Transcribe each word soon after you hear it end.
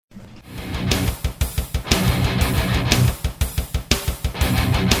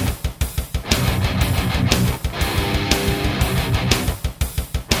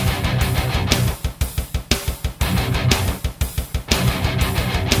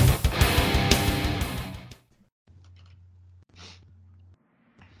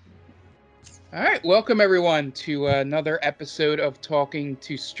All right, welcome everyone to another episode of Talking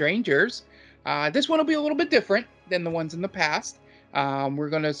to Strangers. This one will be a little bit different than the ones in the past. We're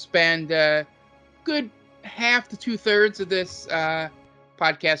going to spend a good half to two-thirds of this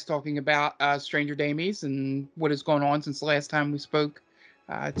podcast talking about Stranger Damies and what has gone on since the last time we spoke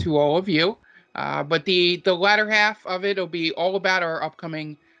to all of you. But the latter half of it will be all about our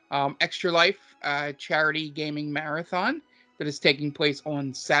upcoming Extra Life charity gaming marathon that is taking place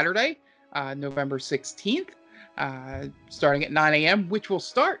on Saturday, November 16th, starting at 9 a.m., which will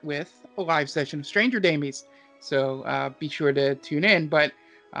start with a live session of Stranger Damies. So be sure to tune in. But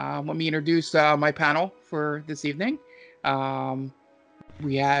let me introduce my panel for this evening.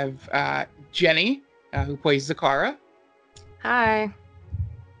 We have Jenny, who plays Zakara. Hi.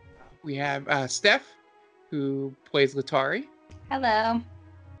 We have Steph, who plays Latari. Hello.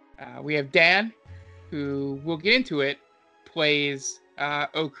 We have Dan, who, we'll get into it, plays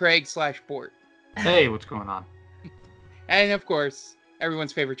O'Craig/Bort. Hey, what's going on? And of course,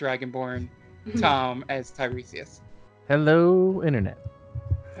 everyone's favorite Dragonborn, Tom as Tiresias. Hello, Internet.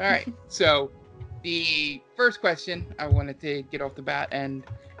 All right, so the first question I wanted to get off the bat, and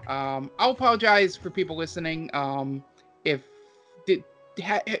I'll apologize for people listening if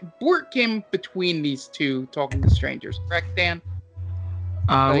Bort came between these two talking to strangers, correct, Dan?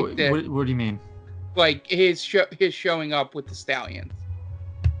 What do you mean? Like his showing up with the stallions.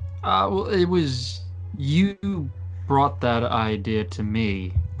 Well, it was you brought that idea to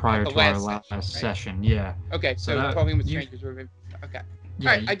me prior to our last session. Yeah. Okay, so talking with strangers. Okay.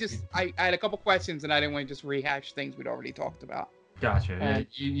 Yeah, all right. I had a couple questions and I didn't want to just rehash things we'd already talked about. Gotcha.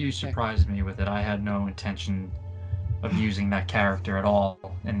 You surprised me with it. I had no intention of using that character at all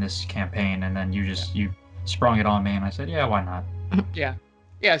in this campaign, and then you sprung it on me, and I said, yeah, why not? Yeah.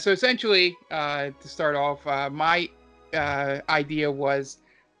 So essentially, to start off, my idea was,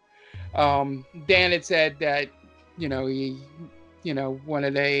 Dan had said that he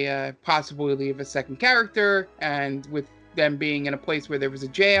wanted a possibility of a second character, and with them being in a place where there was a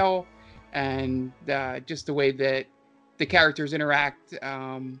jail, and just the way that the characters interact,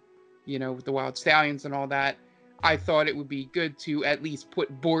 with the wild stallions and all that, I thought it would be good to at least put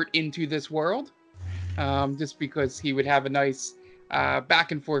Bort into this world, just because he would have a nice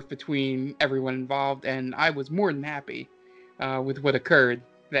back and forth between everyone involved, and I was more than happy with what occurred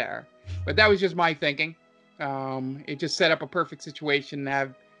there. But that was just my thinking. It just set up a perfect situation to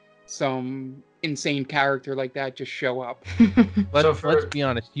have some insane character like that just show up. Let's be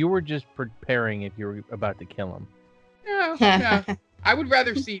honest. You were just preparing if you were about to kill him. No. I would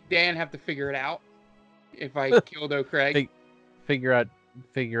rather see Dan have to figure it out if I killed O'Craig. Figure out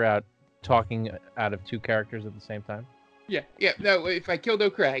talking out of two characters at the same time. Yeah. No, if I killed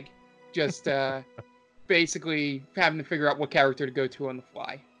O'Craig, just basically having to figure out what character to go to on the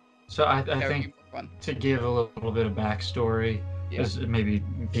fly. So I think to give a little bit of backstory, because maybe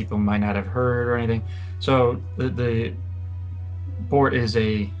people might not have heard or anything. So the Bort is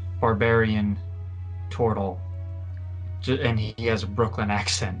a barbarian turtle, and he has a Brooklyn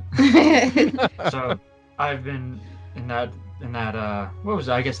accent. So I've been in that what was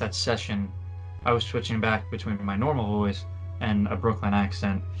it? I guess that session, I was switching back between my normal voice and a Brooklyn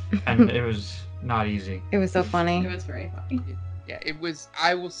accent, and it was not easy. It was so funny. It was very funny. Yeah, it was.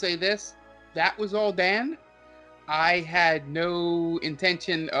 I will say this: that was all Dan. I had no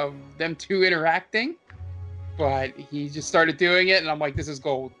intention of them two interacting, but he just started doing it, and I'm like, this is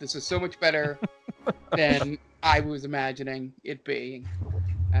gold. This is so much better than I was imagining it being.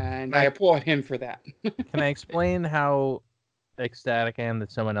 And I applaud him for that. Can I explain how ecstatic I am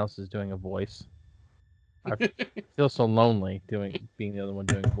that someone else is doing a voice? I feel so lonely being the other one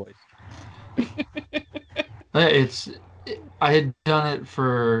doing a voice. I had done it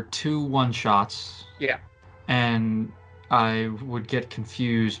for 2 one-shots. Yeah. And I would get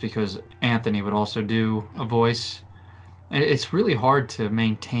confused because Anthony would also do a voice. And it's really hard to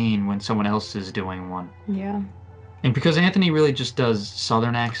maintain when someone else is doing one. Yeah. And because Anthony really just does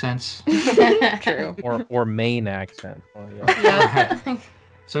Southern accents. True. Or Maine accent. Yeah.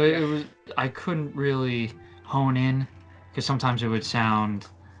 So I couldn't really hone in, because sometimes it would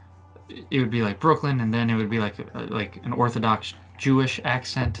be like Brooklyn, and then it would be like an Orthodox Jewish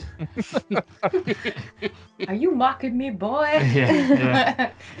accent. Are you mocking me, boy?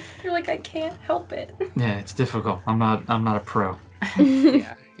 Yeah. You're like, I can't help it. Yeah, it's difficult. I'm not a pro.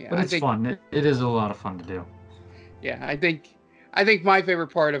 Yeah. But it's fun. It is a lot of fun to do. Yeah, I think my favorite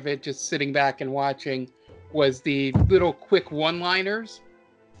part of it, just sitting back and watching, was the little quick one-liners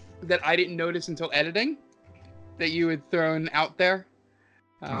that I didn't notice until editing that you had thrown out there.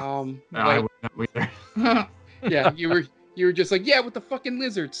 I wouldn't know either. Yeah, you were just like, yeah, what the fucking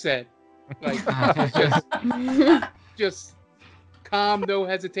lizard said. Like just calm, no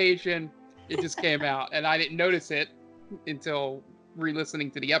hesitation. It just came out, and I didn't notice it until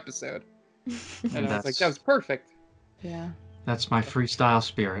re-listening to the episode, and I was like, "That was perfect." Yeah. That's my freestyle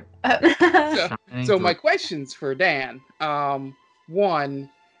spirit. So, Shining so my through. questions for Dan. One,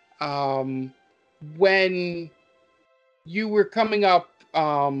 when you were coming up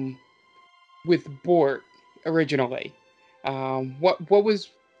with Bort originally, what was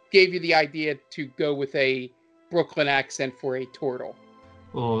gave you the idea to go with a Brooklyn accent for a turtle?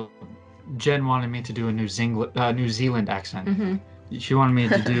 Well, Jen wanted me to do a New Zealand accent. Mhm. She wanted me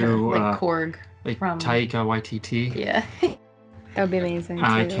to do Like Korg. like from- Taika Waititi. Yeah. That would be amazing.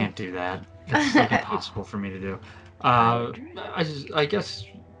 I too. can't do that. It's like impossible for me to do. I guess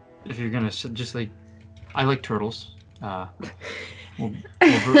if you're gonna just like, I like turtles. We'll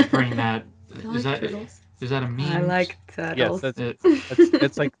bring that. I Is like that turtles. is that a meme? I like Yes, turtles.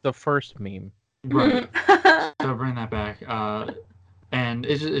 it's like the first meme. Right. So bring that back. And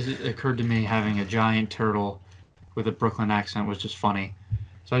it occurred to me having a giant turtle with a Brooklyn accent was just funny.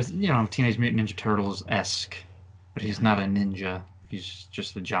 So Teenage Mutant Ninja Turtles-esque, but he's not a ninja. He's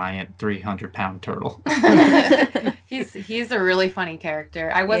just a giant 300-pound turtle. He's a really funny character.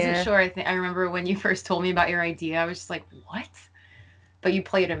 I wasn't Yeah. sure. I remember when you first told me about your idea. I was just like, what? But you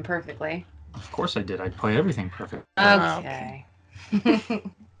played him perfectly. Of course I did. I play everything perfect. Okay.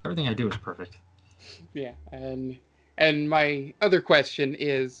 Everything I do is perfect. Yeah, and my other question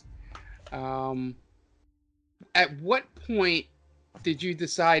is, at what point did you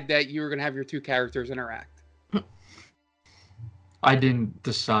decide that you were going to have your two characters interact? I didn't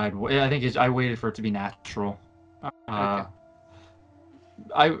decide. I think I waited for it to be natural. Okay.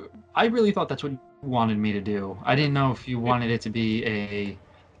 I really thought that's what you wanted me to do. I didn't know if you wanted it to be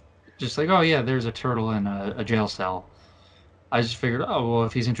just like, oh yeah, there's a turtle in a jail cell. I just figured, oh well,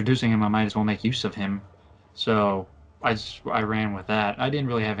 if he's introducing him, I might as well make use of him. So I ran with that. I didn't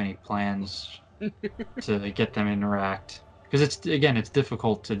really have any plans to get them to interact because it's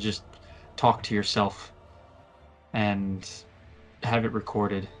difficult to just talk to yourself and have it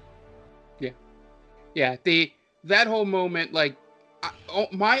recorded. Yeah, that whole moment, like,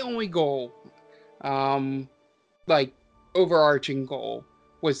 my only goal, like, overarching goal,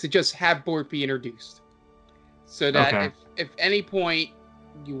 was to just have Bort be introduced, so that Okay. if any point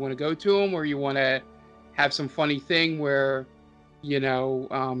you want to go to him or you want to have some funny thing where, you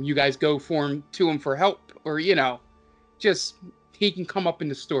guys go to him for help, or just he can come up in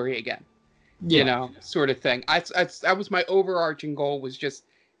the story again. Sort of thing. That was my overarching goal, was just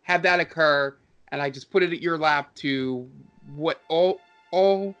have that occur, and I just put it at your lap to what all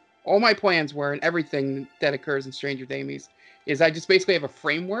my plans were, and everything that occurs in Stranger Damies is I just basically have a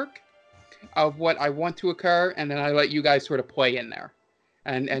framework of what I want to occur, and then I let you guys sort of play in there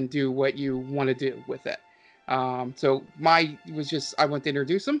and do what you want to do with it. So was just, I want to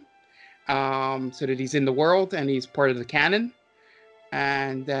introduce him so that he's in the world and he's part of the canon,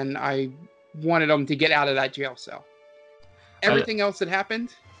 and then I wanted him to get out of that jail cell. Everything else that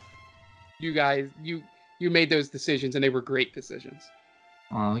happened, you guys, you made those decisions, and they were great decisions.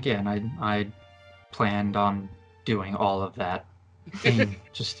 Well, again, I planned on doing all of that. And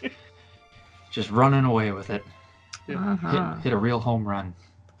just running away with it. Uh-huh. Hit a real home run.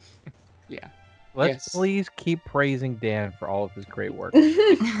 Yeah. Let's Yes. please keep praising Dan for all of his great work. He's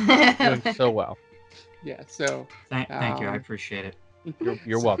doing so well. Yeah. So Thank you. I appreciate it.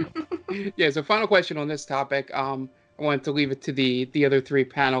 You're welcome. yeah. So final question on this topic. I wanted to leave it to the other three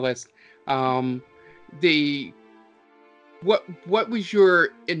panelists. What was your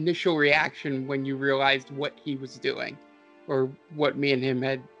initial reaction when you realized what he was doing, or what me and him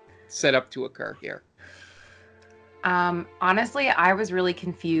had set up to occur here? Honestly, I was really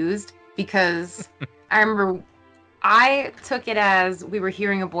confused because I remember I took it as we were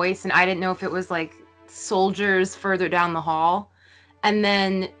hearing a voice, and I didn't know if it was like soldiers further down the hall. And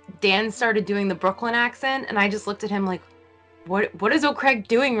then Dan started doing the Brooklyn accent, and I just looked at him like, what is O'Craig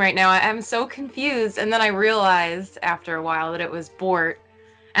doing right now? I'm so confused. And then I realized after a while that it was Bort,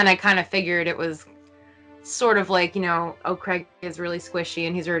 and I kind of figured it was sort of like, O'Craig is really squishy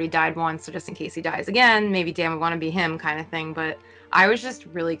and he's already died once, so just in case he dies again, maybe Dan would want to be him, kind of thing. But I was just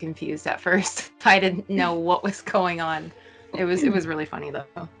really confused at first. I didn't know what was going on. It was really funny though.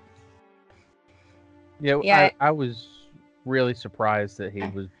 Yeah. I was really surprised that he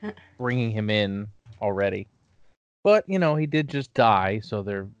was bringing him in already. But, he did just die,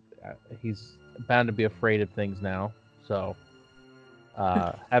 so he's bound to be afraid of things now. So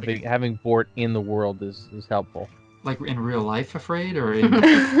having Bort in the world is helpful. Like in real life, afraid, or in?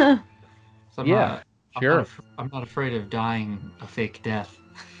 Yeah, sure. I'm not afraid of dying a fake death.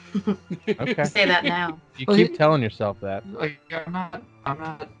 Okay. Say that now. You Well, keep telling yourself that. Like I'm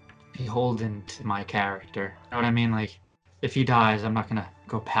not beholden to my character. You know what I mean? Like if he dies, I'm not gonna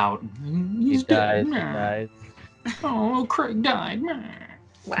go pout. He He's dead. dies. He Meh. dies. Oh, Craig died. Meh.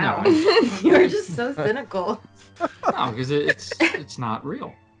 Wow. No, You're just so cynical. no, because it's not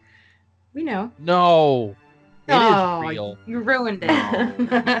real. We know. No, it is Oh, real. you ruined it.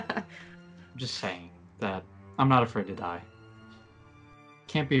 I'm just saying that I'm not afraid to die.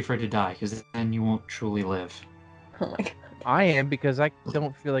 Can't be afraid to die, because then you won't truly live. Oh my god. I am because I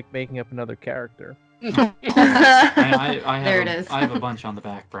don't feel like making up another character. I have There it is. I have a bunch on the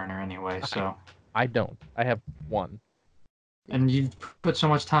back burner anyway, so. I don't. I have one. And you put so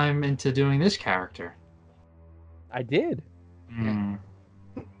much time into doing this character. I did. Hmm.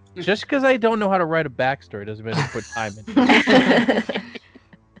 Just because I don't know how to write a backstory doesn't mean I put time into it.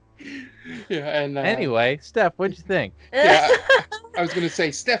 Yeah, and Anyway, Steph, what'd you think? yeah, I was gonna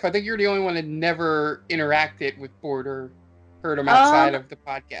say, Steph, I think you're the only one that never interacted with Bort or heard him outside of the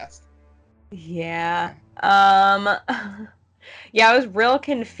podcast. Yeah. Yeah, I was real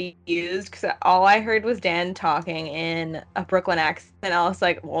confused because all I heard was Dan talking in a Brooklyn accent. I was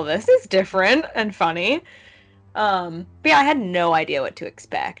like, well, this is different and funny. But yeah, I had no idea what to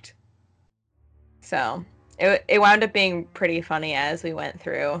expect. So it wound up being pretty funny as we went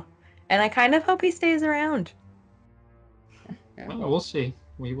through. And I kind of hope he stays around. Yeah, Well, we'll see.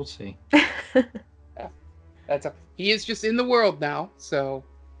 We will see. he is just in the world now, so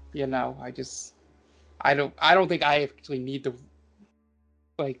I don't think I actually need to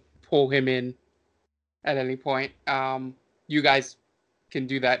like pull him in at any point. You guys can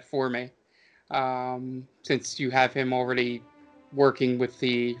do that for me, since you have him already working with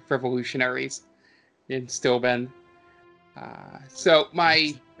the revolutionaries in Stillbend. So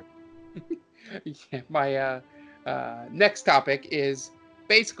my next topic is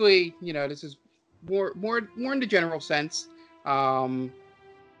basically, this is more in the general sense,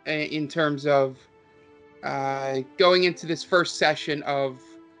 in terms of going into this first session of,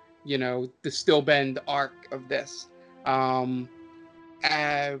 the Stillbend arc of this.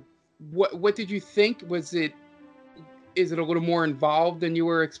 What did you think? Is it a little more involved than you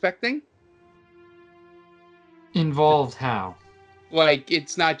were expecting? Involved how? Like,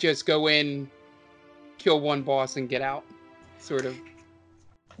 it's not just go in, kill one boss and get out, sort of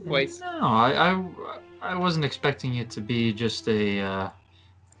place. No, I wasn't expecting it to be just a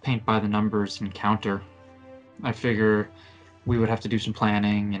paint by the numbers encounter. I figure we would have to do some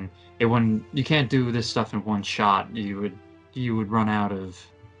planning, and you can't do this stuff in one shot. You would run out of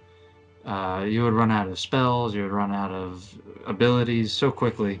spells, you would run out of abilities so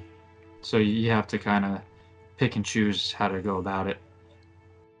quickly. So you have to kind of pick and choose how to go about it.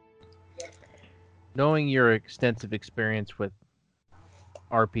 Knowing your extensive experience with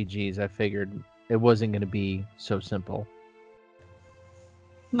RPGs, I figured it wasn't going to be so simple.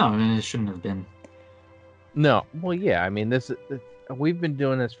 No, I mean, it shouldn't have been. No, well, yeah. I mean, we've been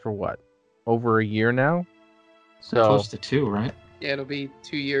doing this for what, over a year now? So Close to 2, right? Yeah, it'll be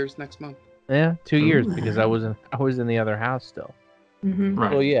 2 years next month. yeah, 2 years Ooh. because I was in the other house still. Mm-hmm.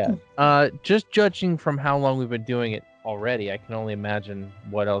 Right. Well, yeah. Just judging from how long we've been doing it already, I can only imagine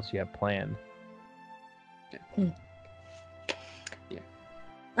what else you have planned.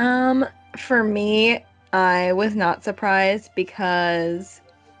 For me, I was not surprised because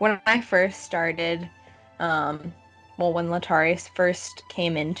when I first started, when Latarius first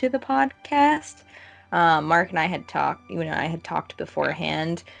came into the podcast, Mark and I had talked, you and I had talked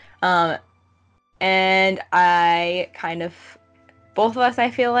beforehand, and I kind of, both of us, I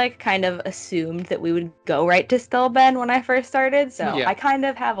feel like, kind of assumed that we would go right to Stillbend when I first started, so Yeah. I kind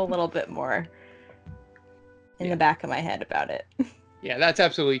of have a little bit more in the back of my head about it. Yeah, that's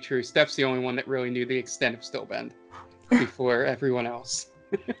absolutely true. Steph's the only one that really knew the extent of Stillbend before everyone else.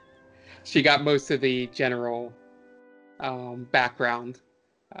 She got most of the general background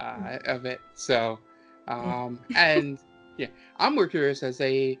of it. So, and yeah, I'm more curious as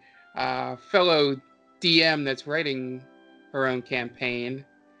a fellow DM that's writing her own campaign.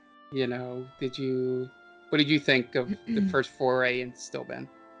 What did you think of the first foray in Stillbend?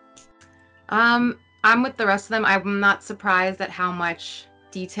 I'm with the rest of them. I'm not surprised at how much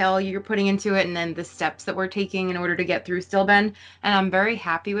detail you're putting into it and then the steps that we're taking in order to get through Stillbend. And I'm very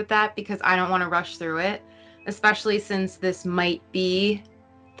happy with that because I don't want to rush through it, especially since this might be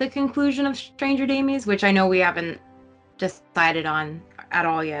the conclusion of Stranger Damies, which I know we haven't decided on at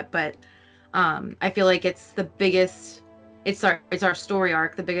all yet, but I feel like it's the biggest, it's our story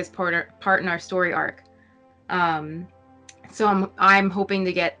arc, the biggest part in our story arc. So I'm hoping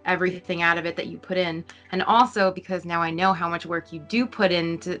to get everything out of it that you put in, and also because now I know how much work you do put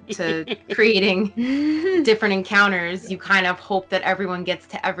into creating different encounters, you kind of hope that everyone gets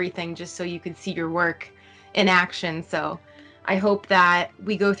to everything just so you can see your work in action. So I hope that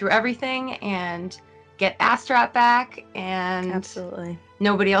we go through everything and get Astrat back, and Absolutely.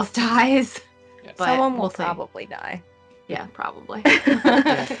 nobody else dies. Yes. But Someone will we'll see. probably die. Yeah, probably.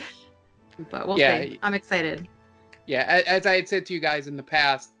 Yeah. But we'll Yeah. see. I'm excited. Yeah, as I had said to you guys in the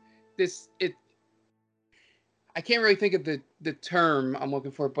past, I can't really think of the term I'm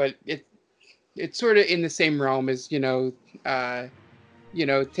looking for, but it's sort of in the same realm as taking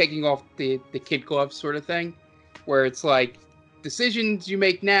off the kid gloves sort of thing, where it's like decisions you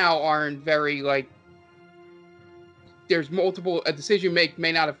make now aren't very like there's multiple a decision you make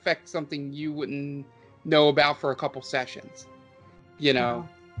may not affect something you wouldn't know about for a couple sessions. Wow.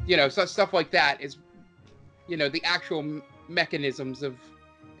 So stuff like that is the actual mechanisms of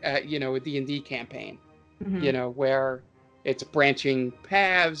a D&D campaign. Mhm. Where it's branching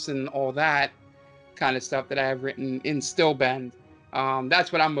paths and all that kind of stuff that I have written in Stillbend.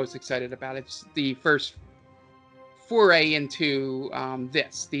 That's what I'm most excited about. It's the first foray into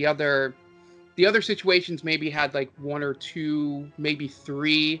this. The other situations maybe had like one or two, maybe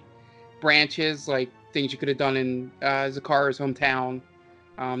three branches, like things you could have done in Zakara's hometown.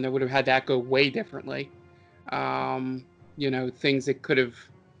 That would have had that go way differently. Things that could have,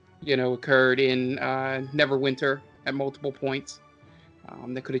 occurred in Neverwinter at multiple points.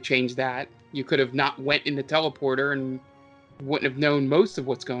 That could have changed that. You could have not went in the teleporter and wouldn't have known most of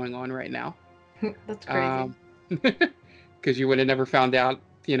what's going on right now. That's crazy. Because you would have never found out,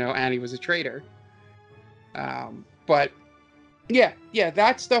 Annie was a traitor. But yeah,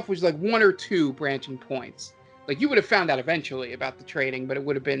 that stuff was like one or two branching points. Like you would have found out eventually about the trading, but it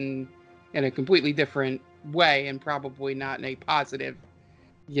would have been in a completely different way and probably not in a positive,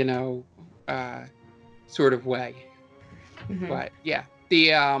 sort of way. Mhm. But yeah,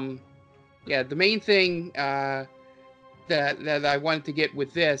 the main thing that I wanted to get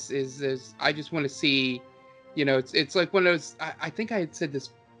with this is I just want to see, it's like one of those. I think I had said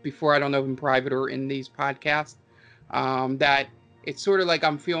this before. I don't know if in private or in these podcasts. That it's sort of like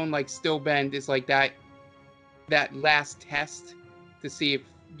I'm feeling like Stillbend is like that last test to see if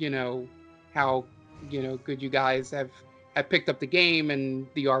how good you guys have picked up the game and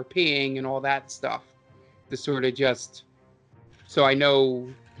the RPing and all that stuff. To sort of just so I know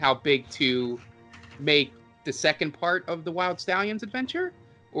how big to make the second part of the Wild Stallions adventure,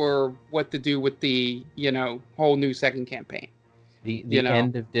 or what to do with the whole new second campaign. The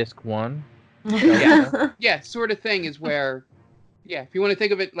end of disc 1. Yeah, sort of thing is where, if you want to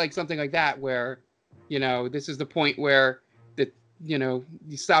think of it like something like that, where this is the point where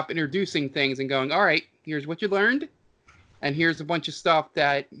you stop introducing things and going, all right, here's what you learned, and here's a bunch of stuff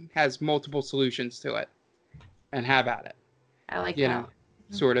that has multiple solutions to it, and have at it. I like that.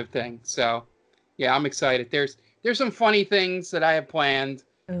 Sort of thing. So, yeah, I'm excited. There's some funny things that I have planned,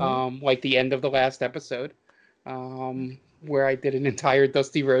 like the end of the last episode, where I did an entire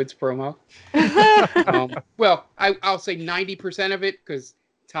Dusty Rhodes promo. Well, I'll say 90% of it because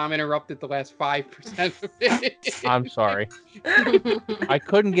Tom interrupted the last 5% of it. I'm sorry. I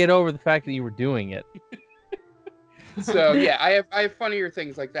couldn't get over the fact that you were doing it. So yeah, I have funnier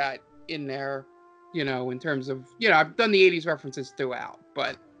things like that in there, in terms of I've done the 80s references throughout,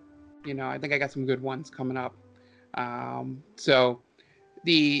 but I think I got some good ones coming up. So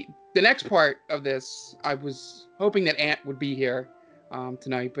the next part of this, I was hoping that Ant would be here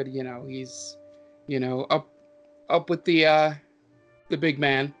tonight, but he's up with the big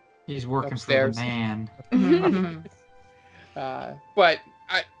man. He's working upstairs. for the man. But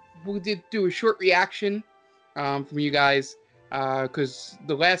we did do a short reaction from you guys because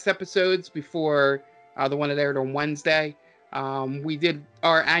the last episodes before the one that aired on Wednesday, we did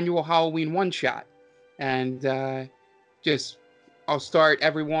our annual Halloween one shot, and I'll start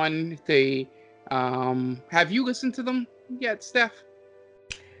everyone. Have you listened to them yet, Steph?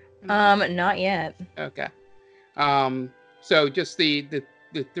 Not yet. Okay. So just the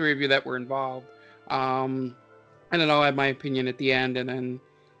three of you that were involved. And then I'll add my opinion at the end, and then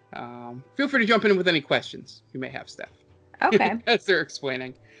feel free to jump in with any questions you may have, Steph. Okay. As they're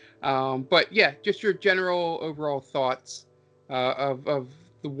explaining. But yeah, just your general overall thoughts of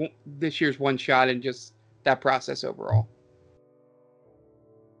this year's one shot and just that process overall.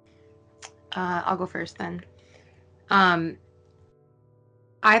 I'll go first then. I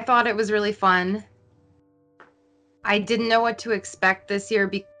thought it was really fun. I didn't know what to expect this year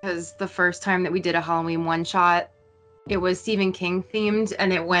because the first time that we did a Halloween one shot, it was Stephen King themed,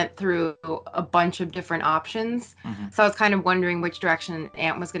 and it went through a bunch of different options. So I was kind of wondering which direction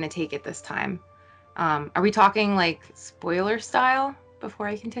Ant was going to take it this time. Are we talking like spoiler style before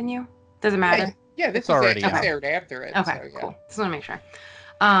I continue? Does it matter? Yeah, this It's is already it's out. aired after it. Okay, so, yeah. cool. Just want to make sure.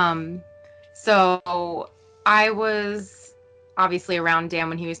 So I was obviously around Dan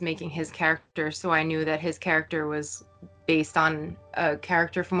when he was making his character, so I knew that his character was based on a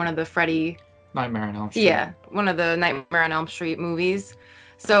character from one of the Freddy. Nightmare on Elm Street. Yeah, one of the Nightmare on Elm Street movies.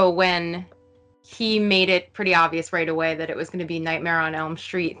 So when he made it pretty obvious right away that it was going to be Nightmare on Elm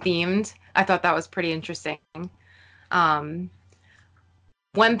Street themed, I thought that was pretty interesting.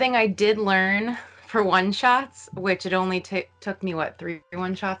 One thing I did learn for one-shots, which it only took me, 3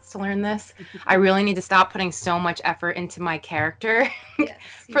 one-shots to learn this, I really need to stop putting so much effort into my character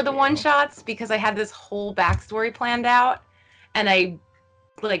for the one-shots, because I had this whole backstory planned out, and I,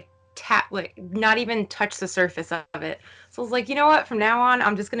 not even touch the surface of it. So I was like, you know what? From now on,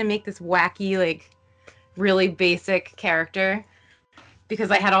 I'm just going to make this wacky, really basic character,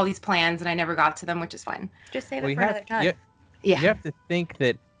 because I had all these plans and I never got to them, which is fine. Just save Well, it for another time. Yeah. You have to think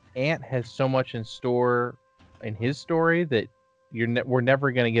that Ant has so much in store in his story that we're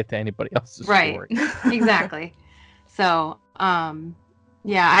never going to get to anybody else's story. Exactly. So,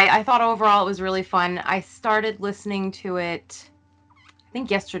 I thought overall it was really fun. I started listening to it, I think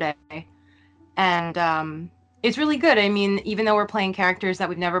yesterday, and it's really good. I mean, even though we're playing characters that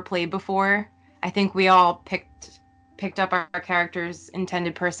we've never played before, I think we all picked up our characters'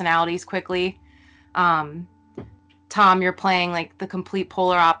 intended personalities quickly. Tom, you're playing the complete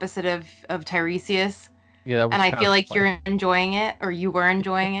polar opposite of Tiresias. Yeah, that was and I feel like fun. you're enjoying it, or you were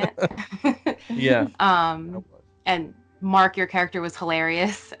enjoying it. Yeah. And Mark, your character was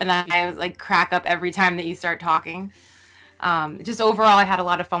hilarious, and I was crack up every time that you start talking. Just overall, I had a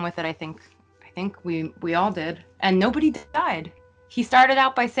lot of fun with it. I think we all did, and nobody died. He started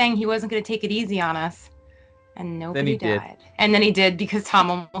out by saying he wasn't going to take it easy on us, and nobody died. And then he did, because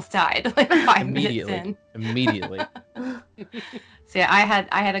Tom almost died 5 minutes in. Immediately. So yeah, I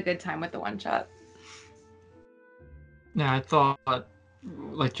had a good time with the one shot. Yeah, I thought,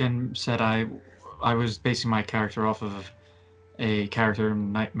 like Jen said, I was basing my character off of a character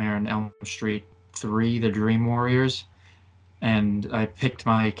in Nightmare on Elm Street 3, The Dream Warriors, and I picked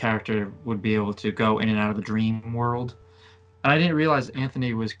my character would be able to go in and out of the dream world. And I didn't realize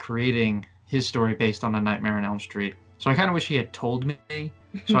Anthony was creating his story based on A Nightmare on Elm Street. So I kind of wish he had told me,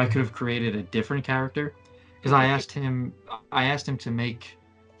 so I could have created a different character. Because I asked him to make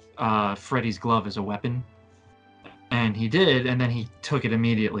Freddy's glove as a weapon, and he did, and then he took it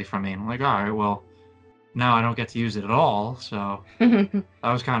immediately from me. And I'm like, all right, well, now I don't get to use it at all, so that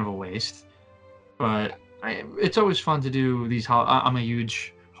was kind of a waste. But it's always fun to do these. I'm a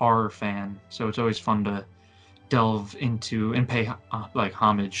huge horror fan, so it's always fun to delve into and pay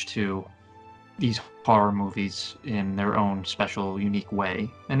homage to these horror movies in their own special, unique way.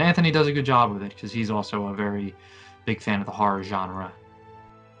 And Anthony does a good job with it, because he's also a very big fan of the horror genre.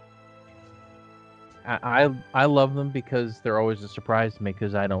 I love them because they're always a surprise to me,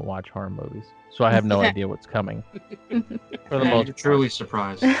 because I don't watch horror movies, so I have no idea what's coming. For the most You're truly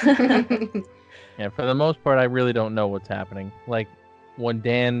surprised. Yeah, for the most part, I really don't know what's happening. Like when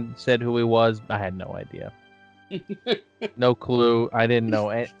Dan said who he was, I had no idea. No clue. I didn't know.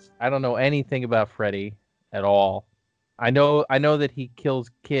 I don't know anything about Freddy at all. I know that he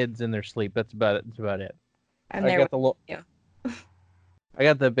kills kids in their sleep. That's about it. That's about it. And I got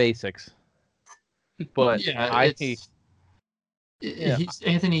the basics. But yeah,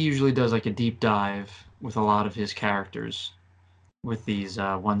 Anthony usually does a deep dive with a lot of his characters with these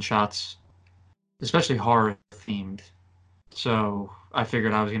one-shots, especially horror themed. So I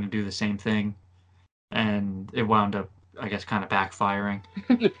figured I was going to do the same thing, and it wound up, I guess, kind of backfiring.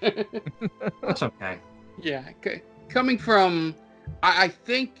 That's okay. Yeah, coming from, I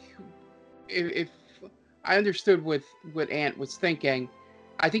think if I understood what Ant was thinking,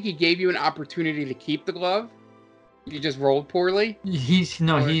 I think he gave you an opportunity to keep the glove. You just rolled poorly. He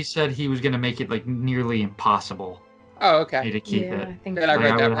said he was going to make it nearly impossible. Oh, okay. To keep it. I think then I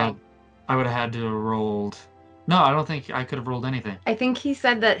read that wrong. I would have had to have rolled. No, I don't think I could have rolled anything. I think he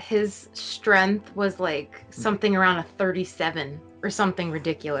said that his strength was something around a 37 or something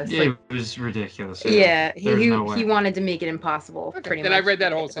ridiculous. It was ridiculous. Yeah, he wanted to make it impossible. Okay, pretty then much. I read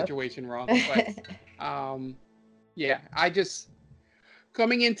that whole situation wrong. But, yeah, I just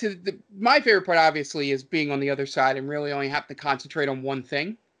coming into my favorite part obviously is being on the other side and really only have to concentrate on one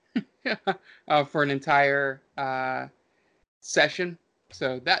thing for an entire session.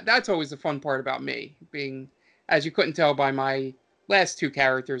 So that's always the fun part about me, being, as you couldn't tell by my last 2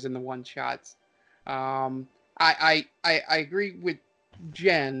 characters in the one shots. I I agree with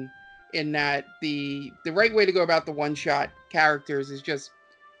Jen in that the right way to go about the one shot characters is just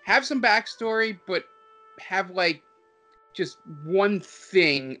have some backstory, but have like just one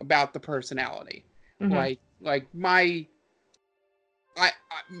thing about the personality. Mhm. Like my I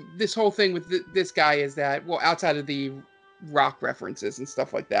this whole thing with this guy is that, well, outside of the rock references and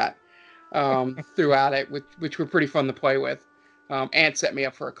stuff like that, throughout it, which were pretty fun to play with. Ant set me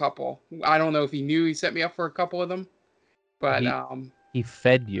up for a couple. I don't know if he knew he set me up for a couple of them, but He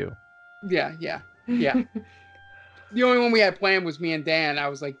fed you. yeah, yeah. The only one we had planned was me and Dan. I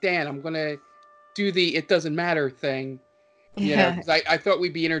was like, Dan, I'm gonna do the "it doesn't matter" thing, because I thought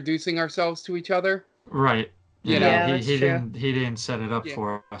we'd be introducing ourselves to each other. Right. You Yeah, know, that's he true. didn't set it up Yeah.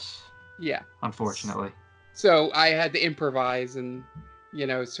 for us, yeah. unfortunately. So I had to improvise and,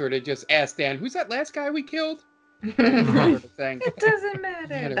 sort of just ask Dan, "Who's that last guy we killed?" Right. Sort of thing. It doesn't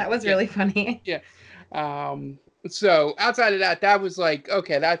matter. That was Yeah. really funny. Yeah. So outside of that, that was like,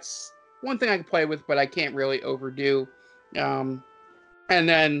 okay, that's one thing I can play with, but I can't really overdo. Um, and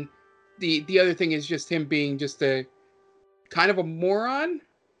then the other thing is just him being just a kind of a moron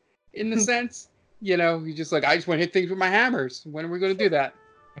in the sense, he's just like, I just want to hit things with my hammers. When are we going to do that?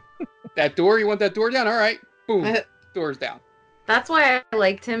 That door, you want that door down? All right, boom, door's down. That's why I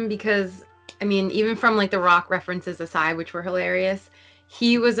liked him because, I mean, even from like the rock references aside, which were hilarious,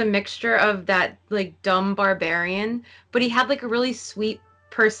 he was a mixture of that like dumb barbarian, but he had like a really sweet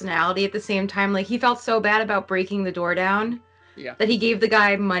personality at the same time. Like he felt so bad about breaking the door down Yeah. that he gave the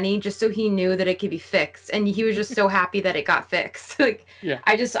guy money just so he knew that it could be fixed, and he was just so happy that it got fixed. Like, Yeah.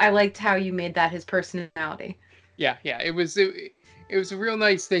 I liked how you made that his personality. Yeah. It was a real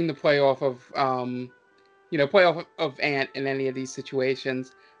nice thing to play off of. Play off of Ant in any of these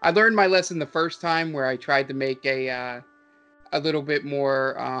situations. I learned my lesson the first time where I tried to make a little bit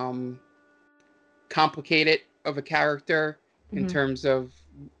more complicated of a character in terms of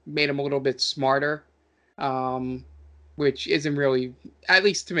made him a little bit smarter, which isn't really, at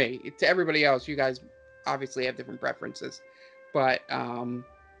least to me. To everybody else, you guys obviously have different preferences, but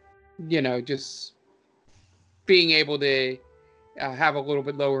just being able to have a little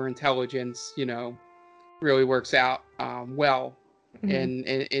bit lower intelligence, really works out well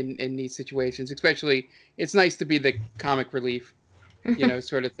in these situations. Especially, it's nice to be the comic relief,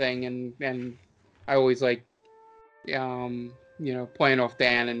 sort of thing. And I always like, playing off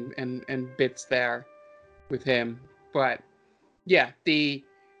Dan and bits there with him. But yeah, the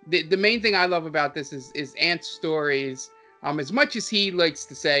main thing I love about this is Ant's stories. As much as he likes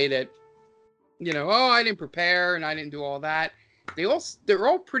to say that, oh, I didn't prepare and I didn't do all that, they're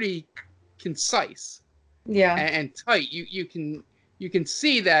all pretty concise. Yeah. And tight. You can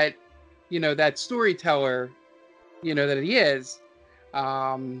see that, that storyteller, that he is,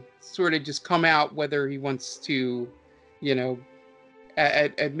 sort of just come out whether he wants to,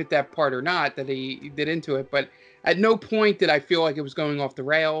 admit that part or not, that he did into it. But at no point did I feel like it was going off the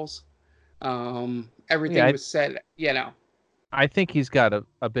rails. Everything was said, I think he's got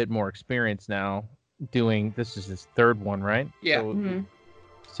a bit more experience now doing, this is his third one, right? Yeah.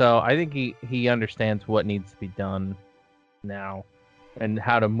 So I think he understands what needs to be done now and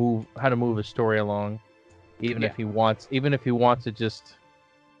how to move a story along. Even if he wants to just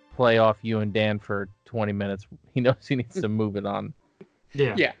play off you and Dan for 20 minutes, he knows he needs to move it on.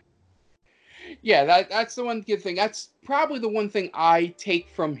 Yeah. That's the one good thing. That's probably the one thing I take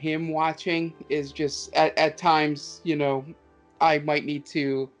from him watching is just at times, I might need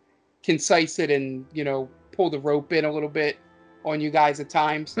to concise it and, pull the rope in a little bit on you guys at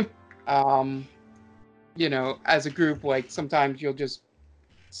times. As a group, like sometimes you'll just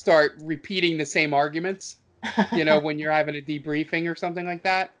start repeating the same arguments, when you're having a debriefing or something like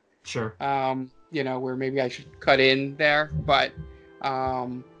that. Sure. Where maybe I should cut in there, but I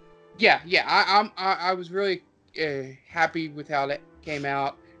was really happy with how that came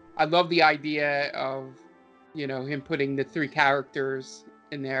out. I love the idea of, him putting the three characters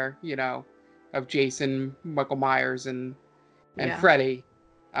in there, of Jason, Michael Myers, and Freddy,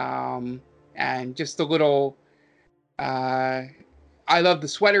 and just a little. I love the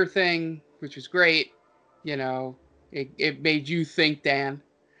sweater thing, which was great. It made you think, Dan.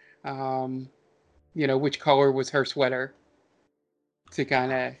 Which color was her sweater, to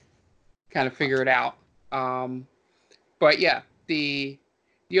kind of figure it out. But yeah, the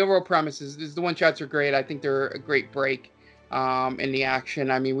overall premise is the one shots are great. I think they're a great break in the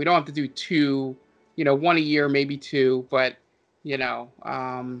action. I mean, we don't have to do two, one a year, maybe two, but yeah,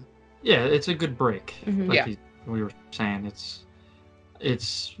 it's a good break. Like we were saying,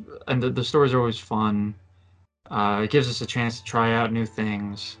 it's and the stories are always fun. It gives us a chance to try out new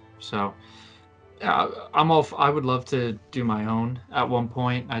things. So I would love to do my own at one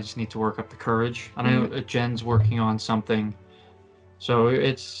point. I just need to work up the courage. I know Jen's working on something, so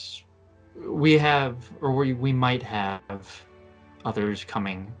we might have others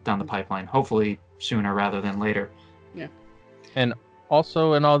coming down the pipeline. Hopefully sooner rather than later. Yeah. And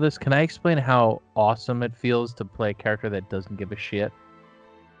also in all this, can I explain how awesome it feels to play a character that doesn't give a shit?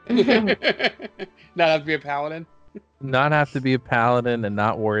 Not have to be a paladin. Not have to be a paladin and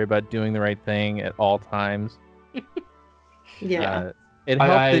not worry about doing the right thing at all times. Yeah. It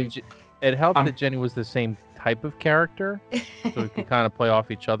helped that Jenny was the same type of character, so we could kind of play off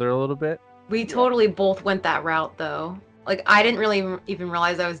each other a little bit. We totally both went that route, though. Like, I didn't really even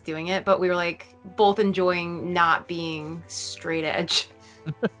realize I was doing it, but we were, like, both enjoying not being straight edge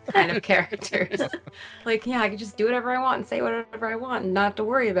kind of characters. Like, yeah, I could just do whatever I want and say whatever I want and not have to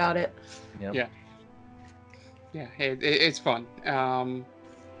worry about it. Yep. Yeah. Yeah, it's fun.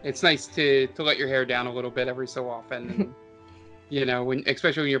 It's nice to let your hair down a little bit every so often. And,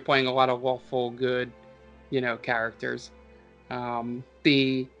 especially when you're playing a lot of lawful good, characters. So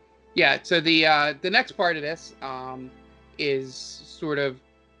the next part of this is sort of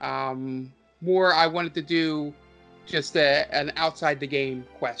more. I wanted to do just an outside the game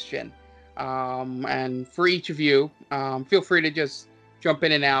question, and for each of you, feel free to just jump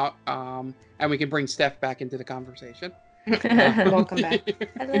in and out, and we can bring Steph back into the conversation. Welcome back.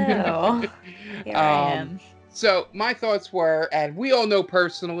 Hello. Here I am. So my thoughts were, and we all know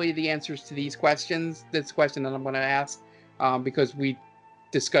personally the answers to these questions. This question that I'm going to ask, because we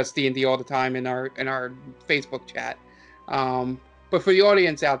discuss D&D all the time in our Facebook chat. But for the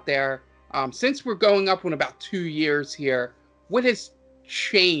audience out there, since we're going up on about 2 years here, what has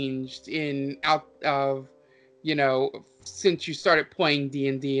changed since you started playing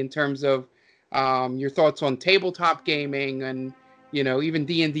D&D in terms of your thoughts on tabletop gaming and even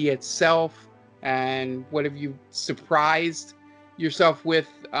D&D itself, and what have you surprised yourself with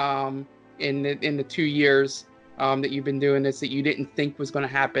in the 2 years that you've been doing this that you didn't think was going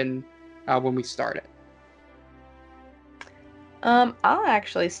to happen when we started? I'll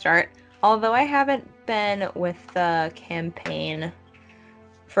actually start. Although I haven't been with the campaign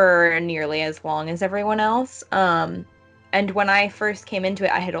for nearly as long as everyone else. And when I first came into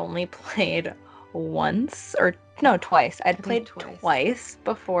it, I had only played twice. I'd played twice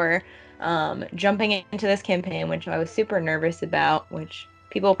before jumping into this campaign, which I was super nervous about, which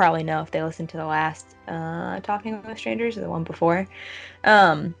people probably know if they listen to the last Talking with Strangers, or the one before.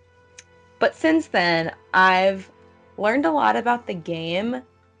 But since then, I've learned a lot about the game.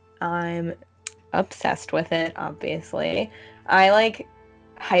 I'm obsessed with it, obviously. I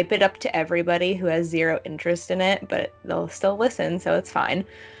hype it up to everybody who has zero interest in it, but they'll still listen, so it's fine.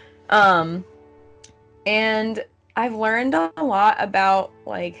 And I've learned a lot about,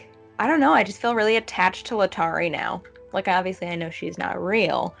 I don't know, I just feel really attached to Latari now. Obviously I know she's not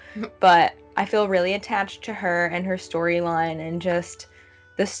real, but I feel really attached to her and her storyline, and just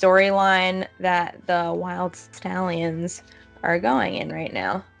the storyline that the Wild Stallions are going in right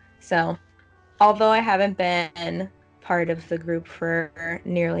now. So, although I haven't been part of the group for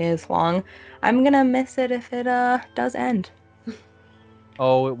nearly as long, I'm gonna miss it if it does end.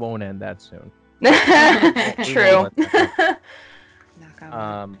 Oh, it won't end that soon. True.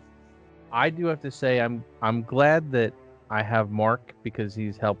 I do have to say I'm glad that I have Mark, because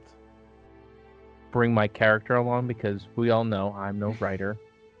he's helped bring my character along, because we all know I'm no writer.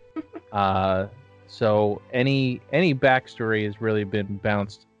 So any backstory has really been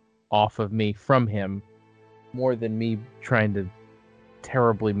bounced off of me from him, more than me trying to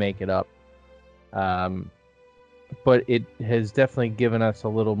terribly make it up. But it has definitely given us a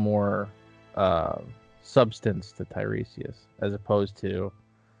little more substance to Tiresias, as opposed to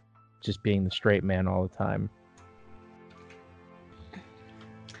just being the straight man all the time.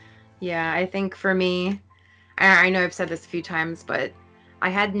 Yeah, I think for me, I know I've said this a few times, but I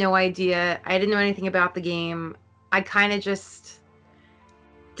had no idea. I didn't know anything about the game. I kind of just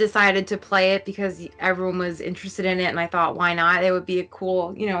decided to play it because everyone was interested in it, and I thought, why not? It would be a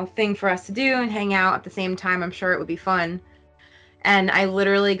cool, thing for us to do and hang out at the same time. I'm sure it would be fun. And I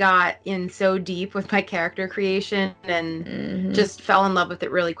literally got in so deep with my character creation and just fell in love with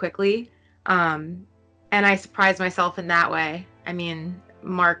it really quickly. And I surprised myself in that way. I mean,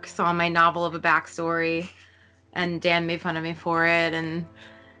 Mark saw my novel of a backstory, and Dan made fun of me for it, and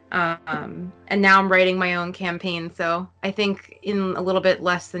now I'm writing my own campaign. So I think in a little bit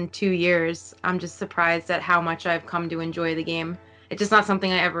less than 2 years, I'm just surprised at how much I've come to enjoy the game. It's just not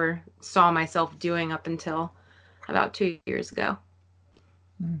something I ever saw myself doing up until about 2 years ago.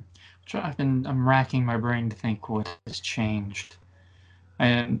 I'm racking my brain to think what has changed.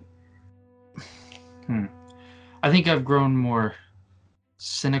 And I think I've grown more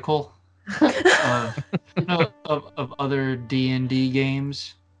cynical of other D&D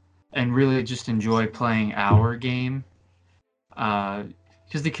games, and really just enjoy playing our game.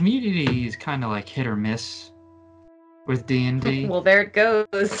 Because the community is kind of like hit or miss with D&D. Well, there it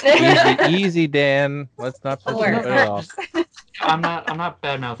goes. Easy, Dan. Let's not piss Sure. anybody off. I'm not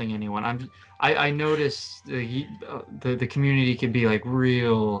bad mouthing anyone. I noticed the community could be like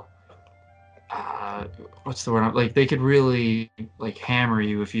real. What's the word? Like they could really like hammer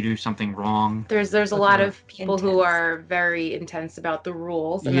you if you do something wrong. There's a lot of people who are very intense about the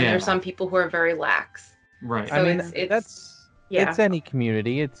rules, and then there's some people who are very lax. Right. So I mean, it's any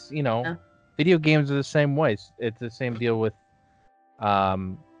community. It's video games are the same way. It's the same deal with,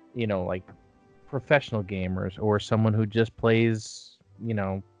 like professional gamers or someone who just plays,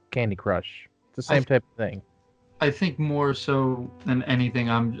 Candy Crush. It's the same type of thing. I think more so than anything,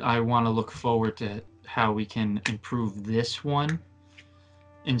 I want to look forward to how we can improve this one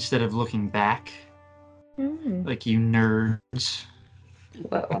instead of looking back. Like you nerds.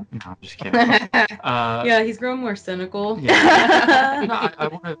 Whoa. No, I'm just kidding. Yeah, he's grown more cynical. Yeah.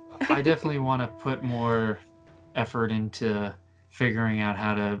 No, I definitely want to put more effort into figuring out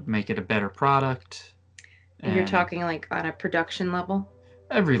how to make it a better product. And you're talking like on a production level?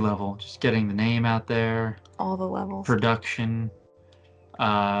 Every level, just getting the name out there. All the levels. Production.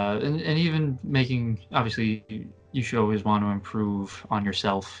 And even making, obviously, you should always want to improve on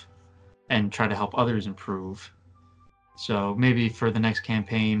yourself and try to help others improve. So maybe for the next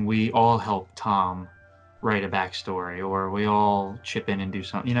campaign, we all help Tom write a backstory, or we all chip in and do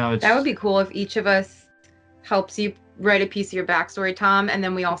something. That would be cool if each of us helps you write a piece of your backstory, Tom, and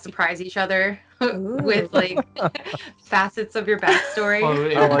then we all surprise each other with like facets of your backstory.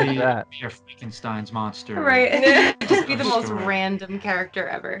 Well, I like that. Be your Frankenstein's monster. Right, and then just be the most Story. random character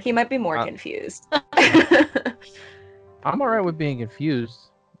ever. He might be more confused. I'm all right with being confused.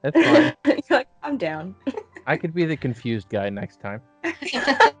 That's fine. You're like, I'm down. I could be the confused guy next time.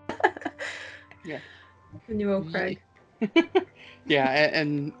 Yeah. The new old Craig. Yeah,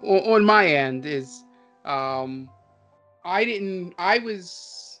 and on my end is, for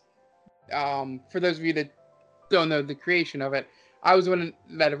those of you that don't know the creation of it, I was the one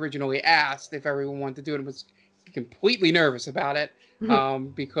that originally asked if everyone wanted to do it and was completely nervous about it,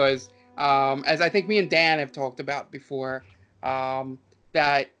 because, as I think me and Dan have talked about before,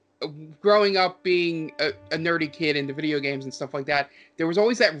 that growing up being a nerdy kid into video games and stuff like that, there was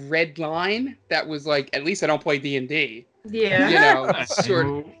always that red line that was like, at least I don't play D&D. Yeah. Sort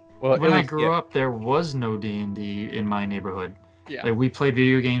of. Well, when I grew up, there was no D&D in my neighborhood. Yeah. Like, we played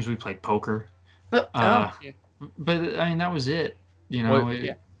video games, we played poker. Yeah. But I mean, that was it. Yeah,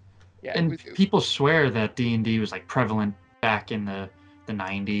 and people swear that D&D was like prevalent back in the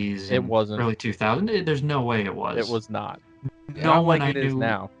 90s. It wasn't. Early 2000s. There's no way it was. It was not. No one like I it is knew.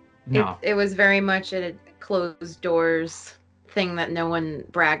 now. No. It was very much a closed doors thing that no one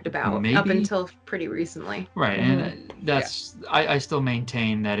bragged about up Maybe. until pretty recently. Right, and that's I still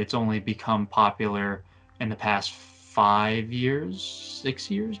maintain that it's only become popular in the past 5 years, 6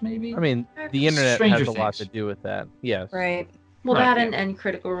 years, maybe. I mean, the internet Stranger has a lot Things. to do with that. Yes. Right. Well, Right, that and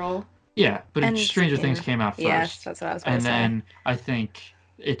Critical Role. Yeah, but And Stranger Things came out first. Yes, that's what I was going And to say. then I think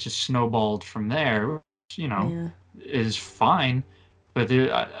it just snowballed from there, which, is fine. But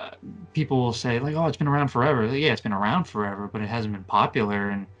people will say, like, oh, it's been around forever. Yeah, it's been around forever, but it hasn't been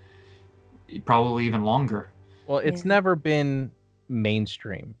popular and probably even longer. Well, it's never been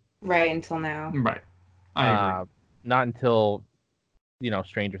mainstream. Right, until now. Right. I agree. Not until,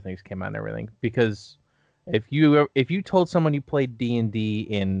 Stranger Things came out and everything. Because if you told someone you played D&D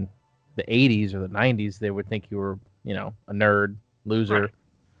in the 80s or the 90s, they would think you were, a nerd, loser.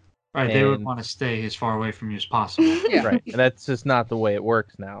 Right, they would want to stay as far away from you as possible. Yeah. Right, and that's just not the way it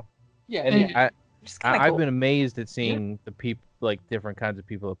works now. Yeah. And I've cool. been amazed at seeing the people, like different kinds of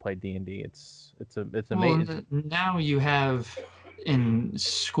people that play D&D. It's amazing. Well, now you have in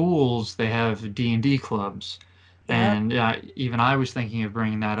schools they have D&D clubs, and even I was thinking of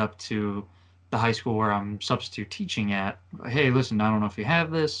bringing that up to the high school where I'm substitute teaching at. Hey, listen, I don't know if you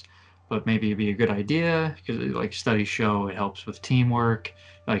have this, but maybe it'd be a good idea because like studies show it helps with teamwork,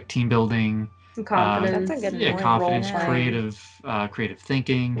 like team building, Some confidence. That's a good yeah, point. confidence, Role-playing. creative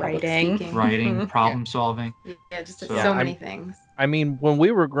thinking, Writing. writing, problem solving. Yeah, just So- so many things. I mean, when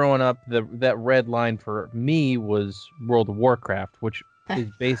we were growing up, that red line for me was World of Warcraft, which is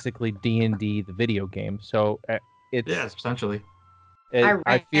basically D&D, the video game. So it's Yeah, essentially.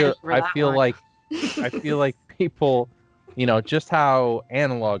 I feel like people, just how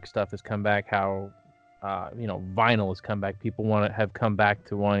analog stuff has come back, how vinyl has come back. People have come back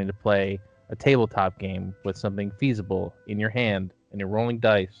to wanting to play a tabletop game with something feasible in your hand and you're rolling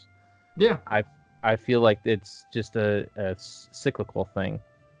dice. Yeah. I feel like it's just a cyclical thing.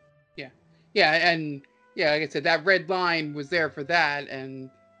 Yeah, and yeah, like I said, that red line was there for that, and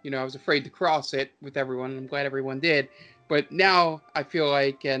I was afraid to cross it with everyone. I'm glad everyone did, but now I feel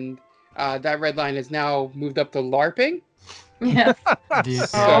like, and that red line has now moved up to LARPing. Yes.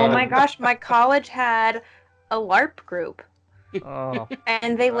 Oh my gosh, my college had a LARP group. Oh,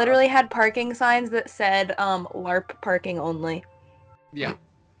 And they literally had parking signs that said LARP parking only. Yeah.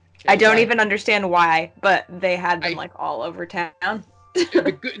 I don't even understand why, but they had them like all over town.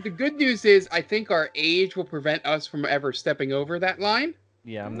 The good news is I think our age will prevent us from ever stepping over that line.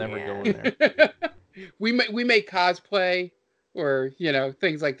 yeah, I'm never Yeah. going there. we may cosplay or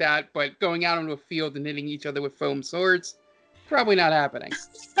things like that, but going out into a field and hitting each other with foam swords, probably not happening.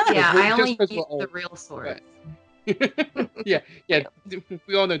 Yeah, I only just 'cause use we're the old, real swords. yeah.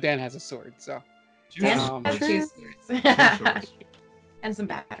 We all know Dan has a sword, so. Dan Um, has True. two swords. Swords. And some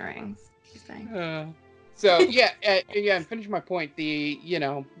batarangs. She's saying. So yeah, and finish my point.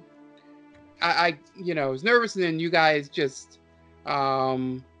 I was nervous, and then you guys just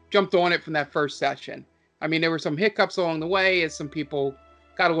jumped on it from that first session. I mean, there were some hiccups along the way as some people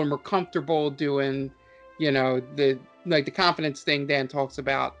got a little more comfortable doing, the confidence thing Dan talks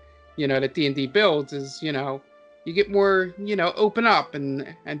about, that D&D builds is, you get more, open up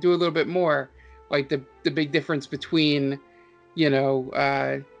and do a little bit more. Like the big difference between,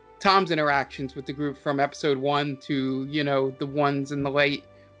 Tom's interactions with the group from episode 1 to, the ones in the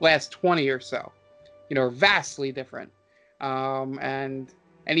last 20 or so, are vastly different. And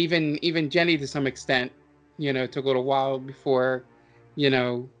even Jenny to some extent, took a little while before,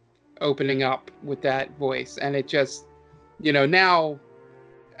 opening up with that voice. And it just, now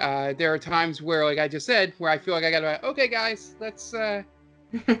there are times where, like I just said, where I feel like I gotta, okay guys, let's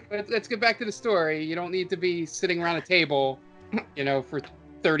get back to the story. You don't need to be sitting around a table, for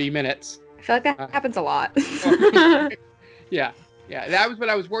 30 minutes. I feel like that happens a lot. Yeah. That was what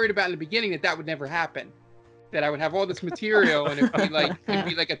I was worried about in the beginning, that would never happen. That I would have all this material and it'd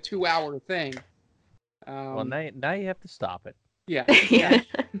be like a 2-hour thing. Well, now you have to stop it. Yeah. Yeah.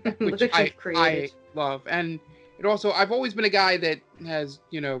 Which Look what you've created. I love. And it also, I've always been a guy that has,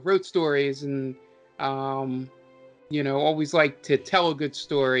 wrote stories and, always liked to tell a good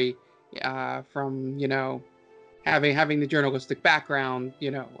story from, having the journalistic background.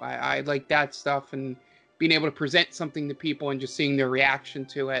 I like that stuff, and being able to present something to people and just seeing their reaction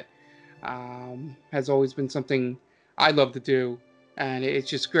to it has always been something I love to do. And it's